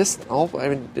 That's just all. I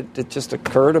mean, it just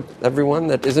occurred to everyone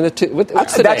that isn't it?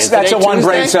 What's today? That's a one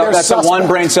brain cell. That's a one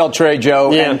brain cell trade,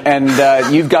 Joe. Yeah.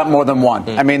 And you've got more than one.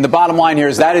 I mean, the bottom line here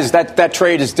is that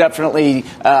trade is definitely.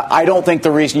 I don't think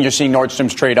the reason you're seeing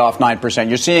Nordstrom's trade off 9%.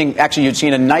 You've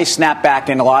seen a nice snapback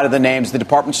in a lot of the names. The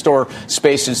department store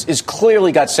space is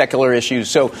clearly got secular issues.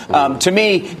 So to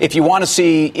me, if you want to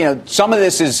see, some of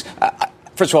this is.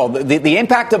 First of all, the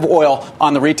impact of oil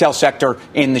on the retail sector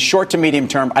in the short to medium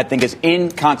term, I think, is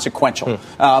inconsequential.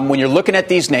 When you're looking at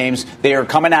these names, they are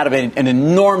coming out of an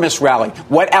enormous rally.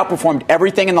 What outperformed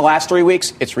everything in the last 3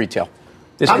 weeks? It's retail.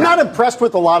 I'm not impressed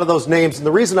with a lot of those names, and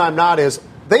the reason I'm not is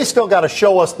they still got to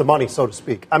show us the money, so to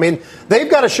speak. I mean, they've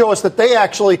got to show us that they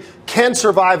actually can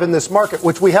survive in this market,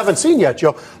 which we haven't seen yet,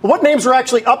 Joe. But what names are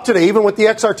actually up today, even with the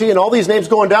XRT and all these names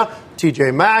going down?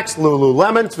 TJ Maxx,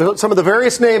 Lululemon, some of the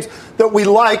various names that we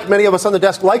like. Many of us on the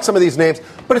desk like some of these names,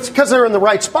 but it's because they're in the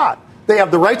right spot. They have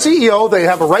the right CEO, they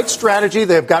have a right strategy,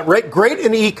 they've got great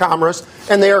in e-commerce,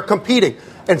 and they are competing.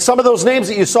 And some of those names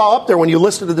that you saw up there when you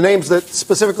listed the names that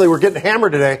specifically were getting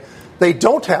hammered today, they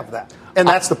don't have that. And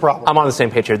that's the problem. I'm on the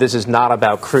same page here. This is not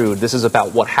about crude. This is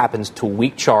about what happens to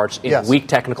weak charts in weak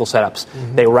technical setups.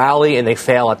 Mm-hmm. They rally and they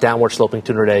fail at downward sloping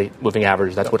 200-day moving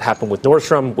averages. That's what happened with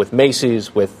Nordstrom, with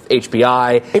Macy's, with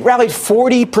HBI. It rallied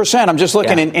 40%. I'm just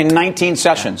looking in 19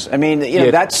 sessions. I mean,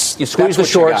 that's you squeeze the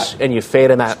shorts and you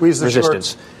fade them at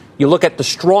resistance. You look at the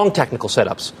strong technical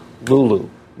setups: Lulu,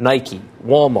 Nike,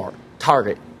 Walmart,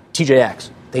 Target, TJX.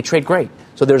 They trade great.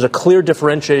 So there's a clear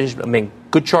differentiation between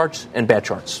good charts and bad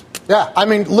charts. Yeah, I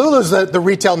mean, Lulu's the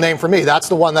retail name for me. That's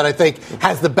the one that I think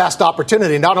has the best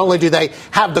opportunity. Not only do they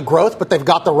have the growth, but they've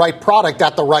got the right product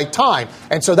at the right time.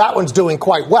 And so that one's doing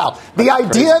quite well. The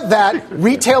idea that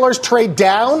retailers trade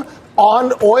down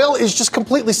on oil is just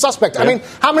completely suspect. I mean,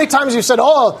 how many times have you said,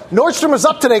 Nordstrom was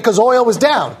up today because oil was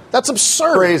down? That's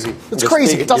absurd. Crazy. It's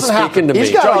crazy. It doesn't happen. To me.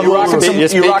 He's got you're rocking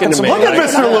some. Look at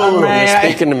Mr. Lulu. You're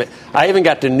speaking to me. I even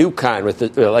got the new kind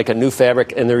with like a new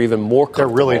fabric, and they're even more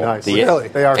comfortable. They're really nice. Really?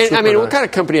 They are super I mean, nice. what kind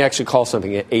of company actually calls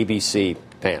something ABC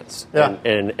pants? Yeah.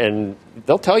 And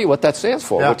they'll tell you what that stands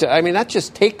for. Yeah. Which, I mean, that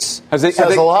just takes a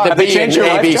lot. The B and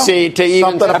ABC to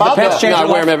even something about that.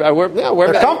 I wear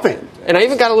they're comfy. And I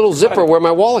even got a little zipper where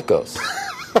my wallet goes.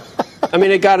 I mean,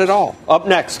 it got it all. Up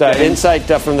next, insight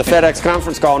from the FedEx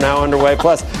conference call now underway.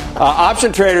 Plus,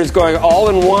 option traders going all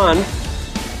in one.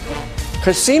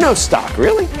 Casino stock,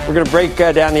 really? We're going to break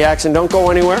down the action. Don't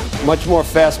go anywhere. Much more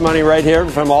fast money right here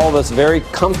from all of us very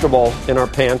comfortable in our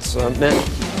pants. Men.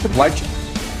 Watch.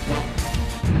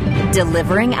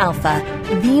 Delivering Alpha,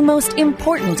 the most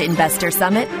important investor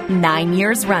summit 9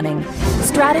 years running.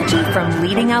 Strategy from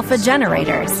leading alpha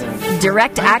generators.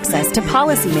 Direct access to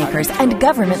policymakers and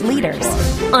government leaders.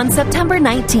 On September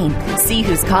 19th, see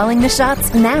who's calling the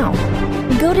shots now.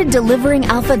 Go to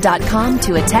deliveringalpha.com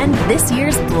to attend this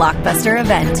year's blockbuster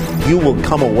event. You will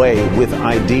come away with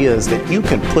ideas that you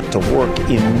can put to work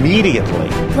immediately.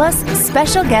 Plus,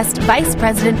 special guest Vice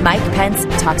President Mike Pence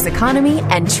talks economy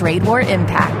and trade war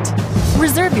impact.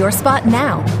 Reserve your spot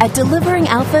now at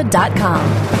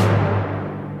deliveringalpha.com.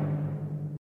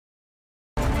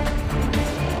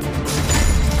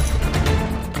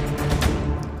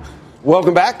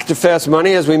 Welcome back to Fast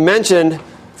Money. As we mentioned,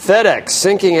 FedEx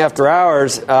sinking after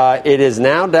hours. It is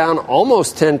now down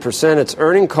almost 10%. Its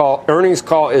earnings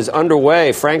call is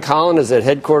underway. Frank Holland is at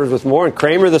headquarters with more. And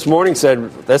Kramer this morning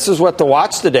said, this is what to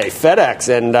watch today, FedEx.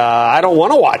 And I don't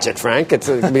want to watch it, Frank. It's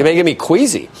making me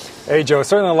queasy. Hey, Joe,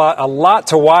 certainly a lot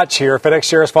to watch here. FedEx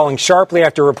shares falling sharply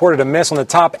after reported a miss on the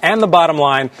top and the bottom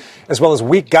line, as well as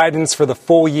weak guidance for the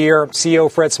full year.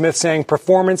 CEO Fred Smith saying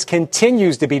performance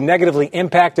continues to be negatively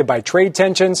impacted by trade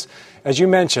tensions. As you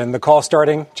mentioned, the call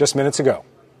starting just minutes ago.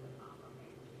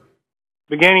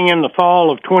 Beginning in the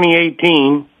fall of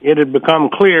 2018, it had become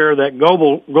clear that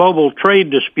global trade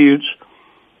disputes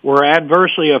were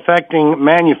adversely affecting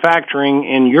manufacturing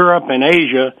in Europe and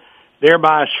Asia,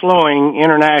 thereby slowing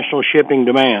international shipping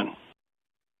demand.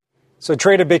 So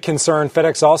trade a big concern.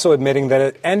 FedEx also admitting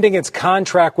that ending its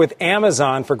contract with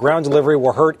Amazon for ground delivery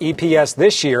will hurt EPS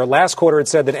this year. Last quarter, it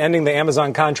said that ending the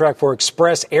Amazon contract for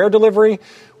express air delivery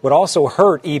would also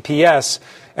hurt EPS.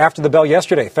 After the bell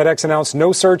yesterday, FedEx announced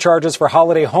no surcharges for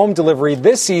holiday home delivery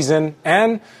this season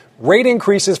and rate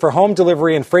increases for home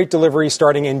delivery and freight delivery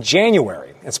starting in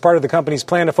January. It's part of the company's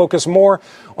plan to focus more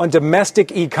on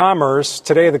domestic e-commerce.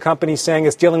 Today, the company is saying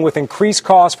it's dealing with increased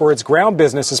costs for its ground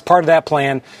business as part of that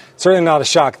plan. Certainly not a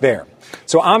shock there.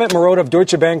 So Amit Mehrotra of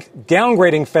Deutsche Bank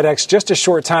downgrading FedEx just a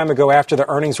short time ago after the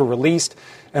earnings were released.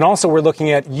 And also we're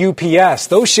looking at UPS.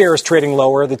 Those shares trading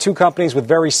lower. The two companies with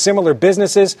very similar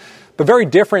businesses, but very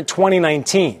different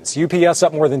 2019s. UPS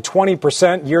up more than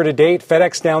 20% year to date.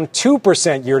 FedEx down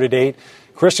 2% year to date.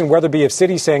 Christian Weatherby of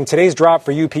Citi saying today's drop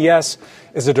for UPS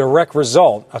is a direct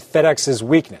result of FedEx's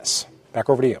weakness. Back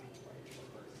over to you.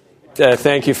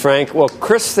 Thank you, Frank. Well,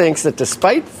 Chris thinks that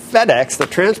despite FedEx, the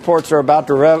transports are about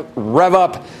to rev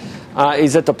up.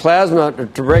 He's at the plasma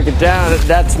to break it down.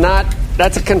 That's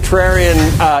a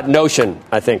contrarian notion,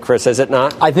 I think, Chris, is it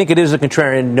not? I think it is a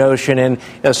contrarian notion, and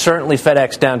certainly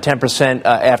FedEx down 10%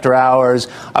 after hours.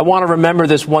 I want to remember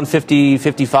this 150,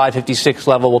 55, 56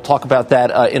 level. We'll talk about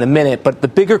that in a minute. But the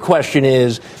bigger question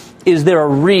is there a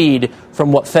read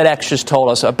from what FedEx just told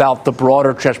us about the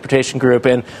broader transportation group?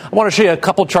 And I want to show you a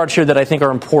couple charts here that I think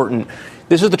are important.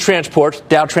 This is the transports,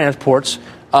 Dow Transports,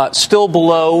 still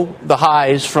below the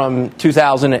highs from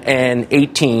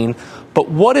 2018. But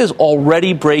what is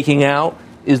already breaking out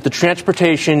is the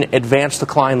transportation advanced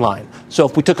decline line. So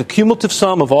if we took a cumulative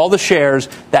sum of all the shares,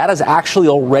 that has actually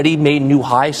already made new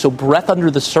highs. So breadth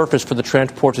under the surface for the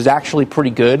transports is actually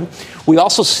pretty good. We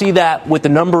also see that with the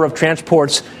number of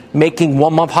transports making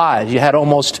 1 month highs. You had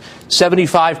almost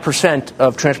 75%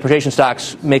 of transportation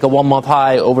stocks make a 1 month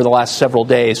high over the last several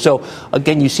days. So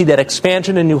again, you see that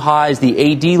expansion in new highs,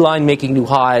 the AD line making new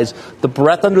highs. The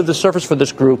breadth under the surface for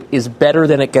this group is better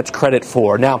than it gets credit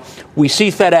for. Now, we see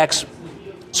FedEx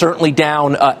certainly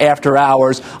down after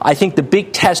hours. I think the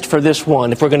big test for this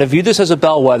one, if we're going to view this as a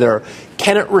bellwether,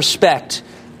 can it respect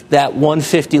that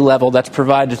 150 level that's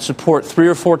provided support 3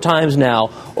 or 4 times now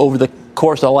over the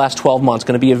course of the last 12 months?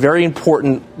 Going to be a very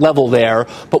important level there.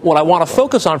 But what I want to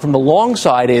focus on from the long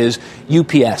side is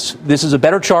UPS. This is a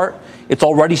better chart. It's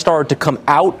already started to come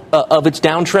out of its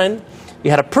downtrend. You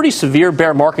had a pretty severe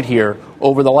bear market here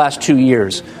over the last 2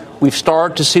 years. We've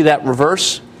started to see that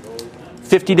reverse.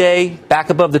 50-day back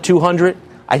above the 200.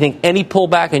 I think any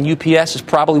pullback in UPS is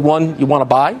probably one you want to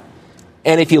buy.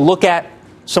 And if you look at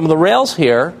some of the rails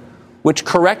here, which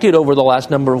corrected over the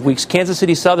last number of weeks, Kansas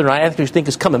City Southern, I actually think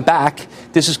is coming back.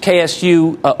 This is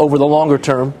KSU over the longer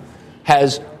term,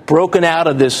 has broken out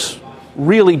of this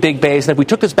really big base. And if we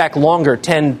took this back longer,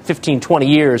 10, 15, 20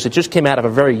 years, it just came out of a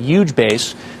very huge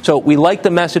base. So we like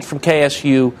the message from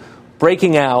KSU,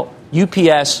 breaking out,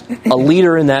 UPS, a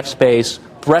leader in that space,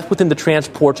 breadth within the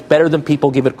transports, better than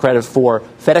people give it credit for.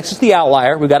 FedEx is the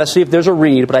outlier. We've got to see if there's a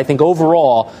read, but I think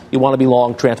overall you want to be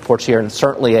long transports here, and it's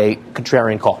certainly a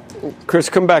contrarian call. Chris,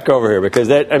 come back over here, because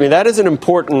that is an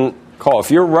important call. If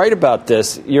you're right about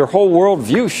this, your whole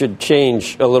worldview should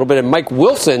change a little bit, and Mike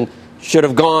Wilson should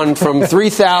have gone from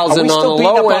 3,000 on the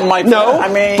low end. No,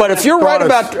 but if you're right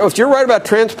about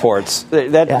transports,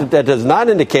 that does not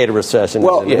indicate a recession.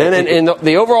 Well, and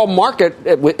the overall market,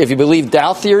 if you believe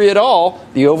Dow theory at all,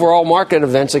 the overall market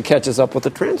eventually catches up with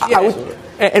the transports.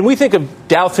 And we think of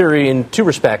Dow theory in 2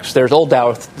 respects. There's old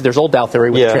Dow theory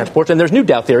with the transports, and there's new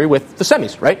Dow theory with the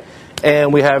semis, right?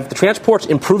 And we have the transports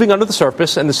improving under the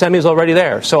surface, and the semi is already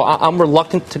there. So I'm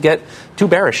reluctant to get too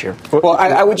bearish here. Well,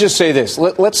 I would just say this.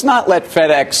 Let's not let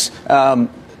FedEx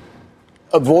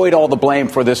avoid all the blame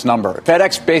for this number.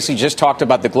 FedEx basically just talked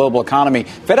about the global economy.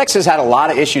 FedEx has had a lot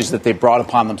of issues that they brought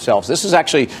upon themselves. This is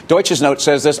actually, Deutsche's note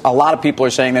says this. A lot of people are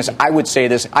saying this. I would say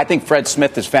this. I think Fred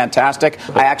Smith is fantastic.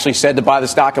 I actually said to buy the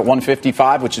stock at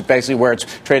 155, which is basically where it's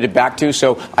traded back to.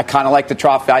 So I kind of like the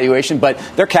trough valuation. But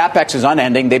their CapEx is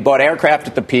unending. They bought aircraft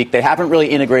at the peak. They haven't really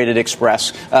integrated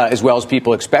Express as well as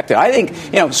people expected. I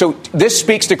think, so this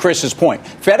speaks to Chris's point.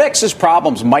 FedEx's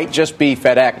problems might just be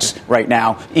FedEx right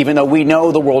now, even though we know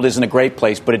the world isn't a great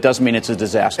place, but it doesn't mean it's a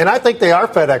disaster. And I think they are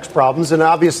FedEx problems, and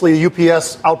obviously the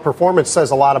UPS outperformance says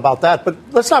a lot about that. But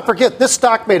let's not forget, this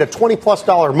stock made a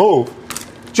 $20+ move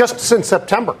just since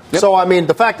September. Yep. So,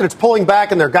 the fact that it's pulling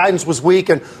back and their guidance was weak,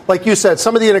 and like you said,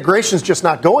 some of the integration's just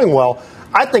not going well,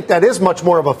 I think that is much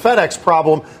more of a FedEx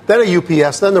problem than a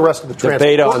UPS, than the rest of the transport. The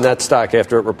beta on that stock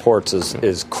after it reports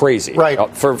is crazy. Right.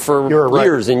 For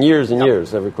years and years and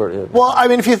years. Every quarter. Yeah. Well,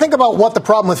 if you think about what the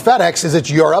problem with FedEx is, it's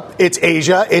Europe, it's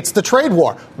Asia, it's the trade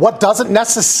war. What doesn't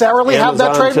necessarily have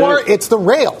that trade war? It's the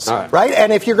rails, right?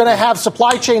 And if you're going to have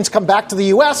supply chains come back to the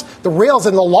U.S., the rails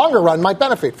in the longer run might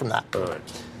benefit from that. All right.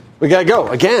 We got to go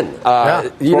again.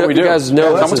 You guys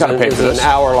know this is an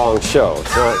hour-long show.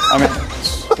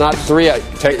 So, Not three. I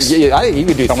think you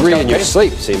could do three in your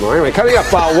sleep, Seymour. Anyway, coming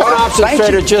up, one options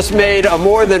trader just made a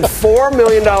more than $4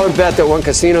 million bet that one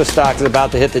casino stock is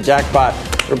about to hit the jackpot.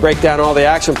 We'll break down all the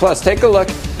action. Plus, take a look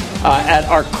at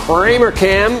our Kramer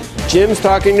Cam. Jim's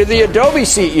talking to the Adobe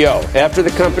CEO after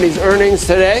the company's earnings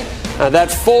today.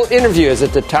 That full interview is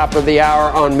at the top of the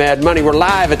hour on Mad Money. We're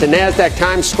live at the NASDAQ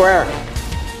Times Square.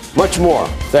 Much more.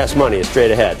 Fast Money is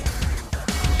straight ahead.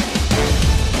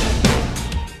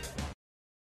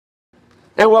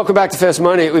 And welcome back to Fast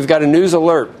Money. We've got a news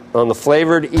alert on the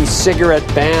flavored e-cigarette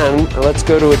ban. Let's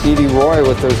go to Aditi Roy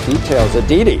with those details.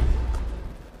 Aditi.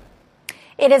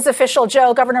 It is official,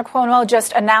 Joe. Governor Cuomo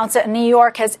just announced that New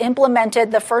York has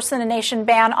implemented the first-in-the-nation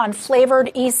ban on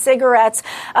flavored e-cigarettes.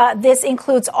 This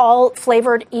includes all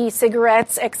flavored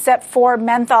e-cigarettes except for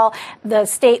menthol. The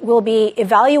state will be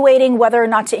evaluating whether or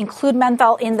not to include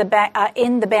menthol in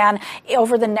the ban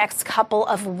over the next couple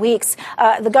of weeks.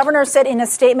 The governor said in a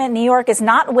statement, New York is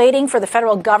not waiting for the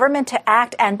federal government to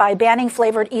act, and by banning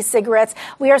flavored e-cigarettes,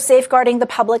 we are safeguarding the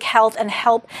public health and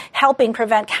helping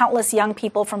prevent countless young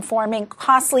people from forming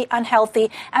costly, unhealthy,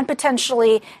 and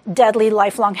potentially deadly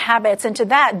lifelong habits. And to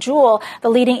that, Juul, the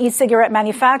leading e-cigarette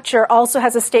manufacturer, also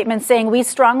has a statement saying, we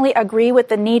strongly agree with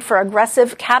the need for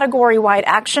aggressive category-wide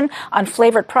action on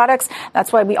flavored products.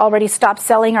 That's why we already stopped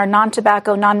selling our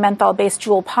non-tobacco, non-menthol-based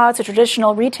Juul pods to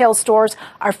traditional retail stores,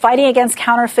 are fighting against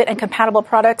counterfeit and compatible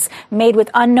products made with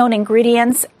unknown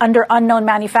ingredients under unknown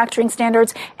manufacturing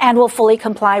standards, and will fully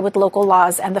comply with local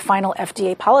laws and the final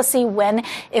FDA policy when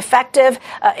effective.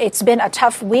 It's been a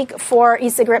tough week for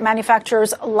e-cigarette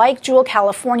manufacturers like Juul.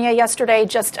 California yesterday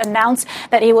just announced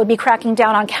that it would be cracking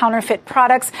down on counterfeit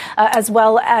products, as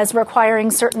well as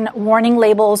requiring certain warning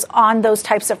labels on those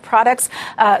types of products.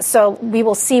 So we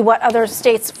will see what other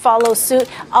states follow suit.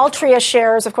 Altria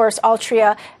shares, of course,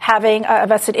 Altria having a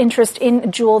vested interest in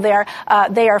Juul there.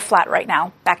 They are flat right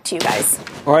now. Back to you guys.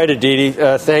 All right, Aditi,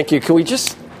 thank you. Can we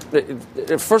just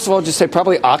first of all, just say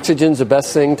probably oxygen's the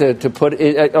best thing to put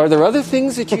in. Are there other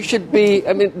things that you should be?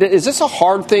 I mean, is this a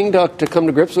hard thing to come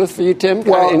to grips with for you, Tim?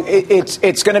 Well,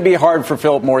 it's going to be hard for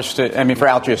Philip Morris for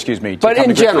Altria, excuse me. But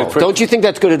in general, don't you think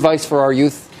that's good advice for our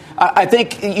youth? I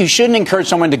think you shouldn't encourage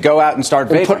someone to go out and start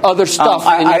vaping. And put other stuff.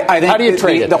 I think how do you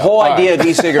trade it? The whole idea of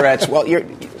e-cigarettes. Well,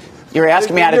 you're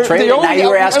asking me how to trade it. Now you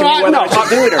were asking me whether I should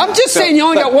do it or not. I'm just saying you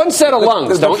only got one set of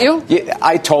lungs, don't you? Yeah,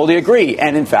 I totally agree.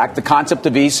 And in fact, the concept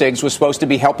of e-cigs was supposed to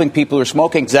be helping people who are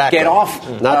smoking get off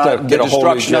the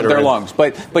destruction of their lungs.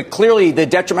 But clearly, the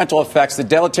detrimental effects, the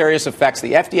deleterious effects,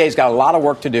 the FDA's got a lot of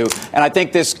work to do. And I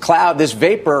think this cloud, this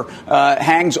vapor,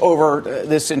 hangs over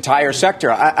this entire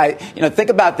sector. Think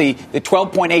about the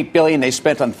 $12.8 billion they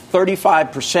spent on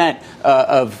 35%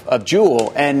 of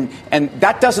Juul, and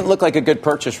that doesn't look like a good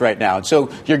purchase right now. So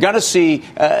you're going to see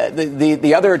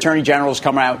the other attorney generals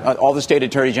come out, all the state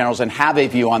attorney generals, and have a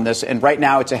view on this. And right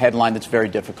now, it's a headline that's very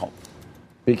difficult.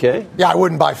 BK? Yeah, I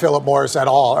wouldn't buy Philip Morris at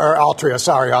all, or Altria,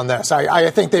 sorry, on this. I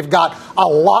think they've got a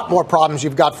lot more problems.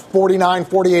 You've got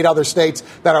 48 other states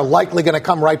that are likely going to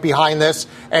come right behind this.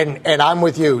 And I'm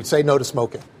with you. Say no to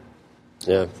smoking.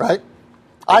 Yeah. Right?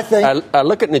 I think. I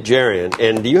look at Nigerian,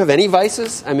 and do you have any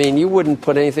vices? I mean, you wouldn't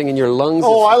put anything in your lungs.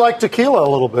 Oh, I like tequila a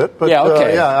little bit. But, yeah,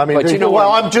 okay. I mean, but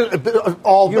I'm just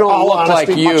all. You don't all look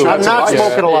honesty, like you. I'm not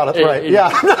smoking a lot of right. Yeah,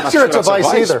 I'm not sure it's a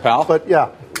vice either, pal. But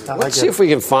yeah. Let's see if we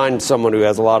can find someone who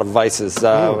has a lot of vices.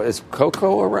 Is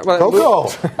Coco around?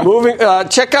 Coco. Moving.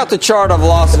 Check out the chart of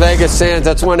Las Vegas Sands.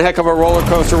 That's one heck of a roller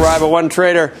coaster ride. But one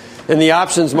trader in the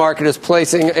options market is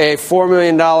placing a $4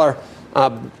 million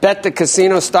bet the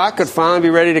casino stock could finally be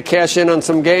ready to cash in on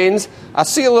some gains. I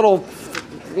see a little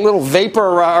vapor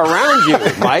around you,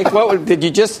 Mike. Did you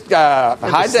just hide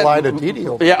that? Slide a DD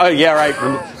over. Yeah,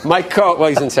 right. Mike Coe. Well,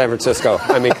 he's in San Francisco.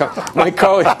 Mike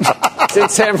Coe is in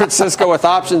San Francisco with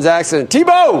options accident.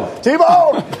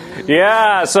 T-Bone.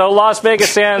 Yeah, so Las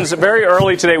Vegas Sands, very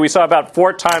early today, we saw about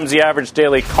 4 times the average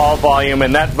daily call volume,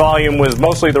 and that volume was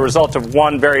mostly the result of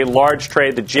one very large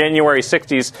trade, the January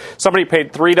 60s. Somebody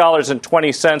paid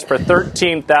 $3.20 for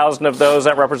 13,000 of those.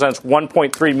 That represents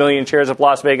 1.3 million shares of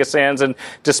Las Vegas Sands, and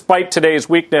despite today's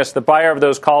weakness, the buyer of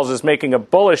those calls is making a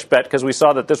bullish bet because we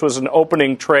saw that this was an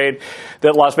opening trade,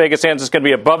 that Las Vegas Sands is going to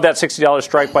be above that $60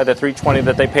 strike by the $3.20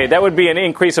 that they paid. That would be an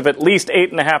increase of at least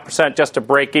 8.5% just to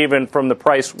break even from the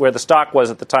price where the stock was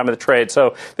at the time of the trade.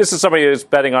 So this is somebody who's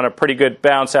betting on a pretty good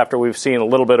bounce after we've seen a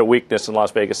little bit of weakness in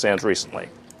Las Vegas Sands recently.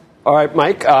 All right,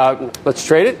 Mike, let's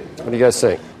trade it. What do you guys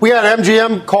think? We had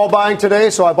MGM call buying today,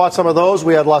 so I bought some of those.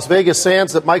 We had Las Vegas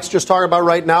Sands that Mike's just talking about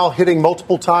right now, hitting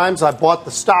multiple times. I bought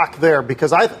the stock there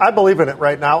because I believe in it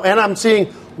right now. And I'm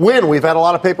seeing Wynn. We've had a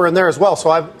lot of paper in there as well. So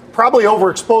probably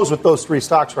overexposed with those three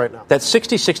stocks right now. That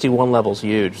 60-61 level is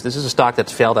huge. This is a stock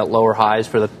that's failed at lower highs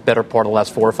for the better part of the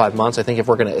last 4 or 5 months. I think if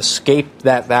we're going to escape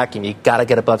that vacuum, you got to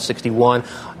get above 61.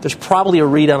 There's probably a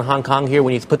read on Hong Kong here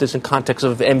when you put this in context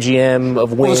of MGM,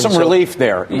 of Wynn. Well, there's some relief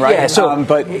there, right? Yeah, so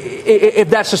but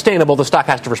if that's sustainable, the stock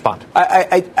has to respond.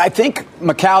 I think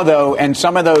Macau, though, and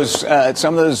some of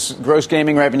those gross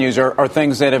gaming revenues are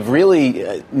things that have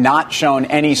really not shown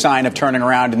any sign of turning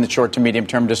around in the short to medium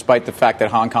term, despite the fact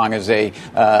that Hong Kong is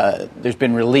there's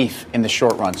been relief in the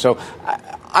short run. So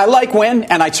I like Wynn,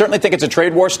 and I certainly think it's a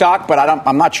trade war stock, but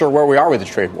I'm not sure where we are with the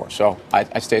trade war. So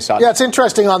I stay solid. Yeah, it's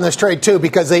interesting on this trade, too,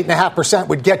 because 8.5%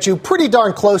 would get you pretty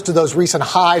darn close to those recent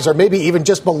highs, or maybe even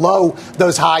just below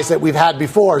those highs that we've had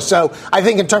before. So I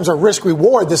think in terms of risk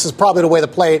reward, this is probably the way to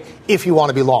play it if you want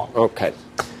to be long. Okay.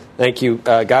 Thank you,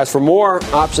 guys. For more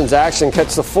options action,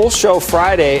 catch the full show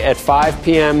Friday at 5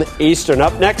 p.m. Eastern.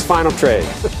 Up next, Final Trade.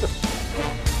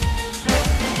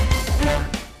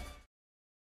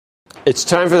 It's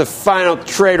time for the final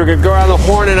trade. We're going to go around the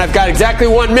horn, and I've got exactly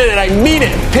 1 minute. I mean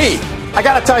it. Pete. I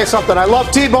got to tell you something. I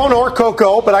love T-Bone or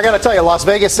Coco, but I got to tell you, Las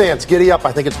Vegas Sands, giddy up.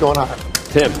 I think it's going higher.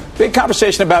 Tim. Big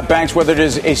conversation about banks, whether it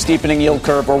is a steepening yield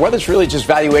curve or whether it's really just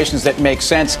valuations that make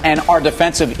sense and are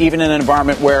defensive, even in an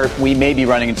environment where we may be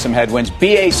running into some headwinds.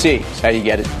 BAC is how you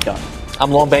get it done.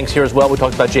 I'm long banks here as well. We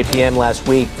talked about JPM last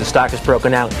week. The stock is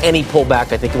broken out. Any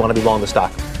pullback, I think you want to be long the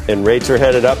stock. And rates are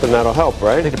headed up, and that'll help,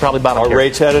 right? I think they're probably bottom here. Are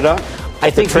rates headed up? I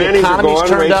think the economy's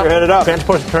turned up. Rates are headed up.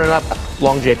 Transport's turning up.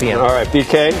 Long JPM. All right,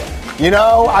 BK. You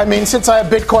know, I mean, since I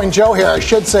have Bitcoin Joe here, I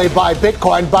should say buy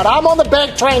Bitcoin, but I'm on the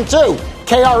bank train too.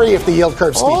 KRE if the yield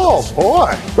curve steepens. Oh,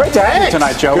 boy. Great to have you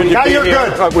tonight, Joe. Now you're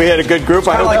good. We had a good group.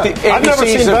 I don't like the I've never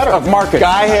seen better. of markets.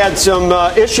 Guy had some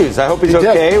issues. I hope he's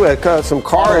okay with some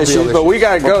car issues, but we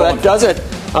got to go. That does it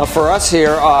for us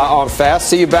here on Fast.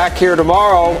 See you back here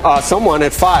tomorrow. Someone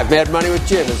at 5. Mad Money with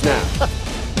Jim is now.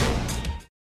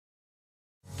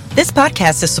 This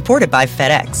podcast is supported by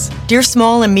FedEx. Dear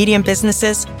small and medium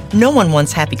businesses, no one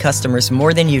wants happy customers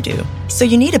more than you do. So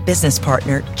you need a business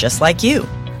partner just like you.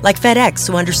 Like FedEx,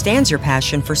 who understands your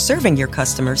passion for serving your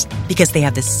customers because they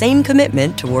have the same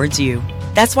commitment towards you.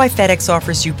 That's why FedEx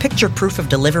offers you picture proof of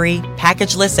delivery,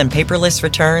 packageless and paperless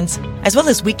returns, as well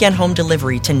as weekend home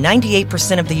delivery to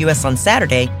 98% of the U.S. on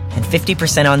Saturday and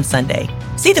 50% on Sunday.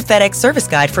 See the FedEx service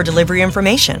guide for delivery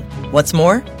information. What's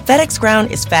more, FedEx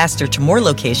Ground is faster to more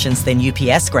locations than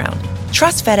UPS Ground.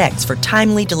 Trust FedEx for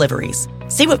timely deliveries.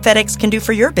 See what FedEx can do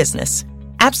for your business.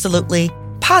 Absolutely,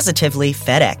 positively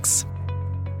FedEx.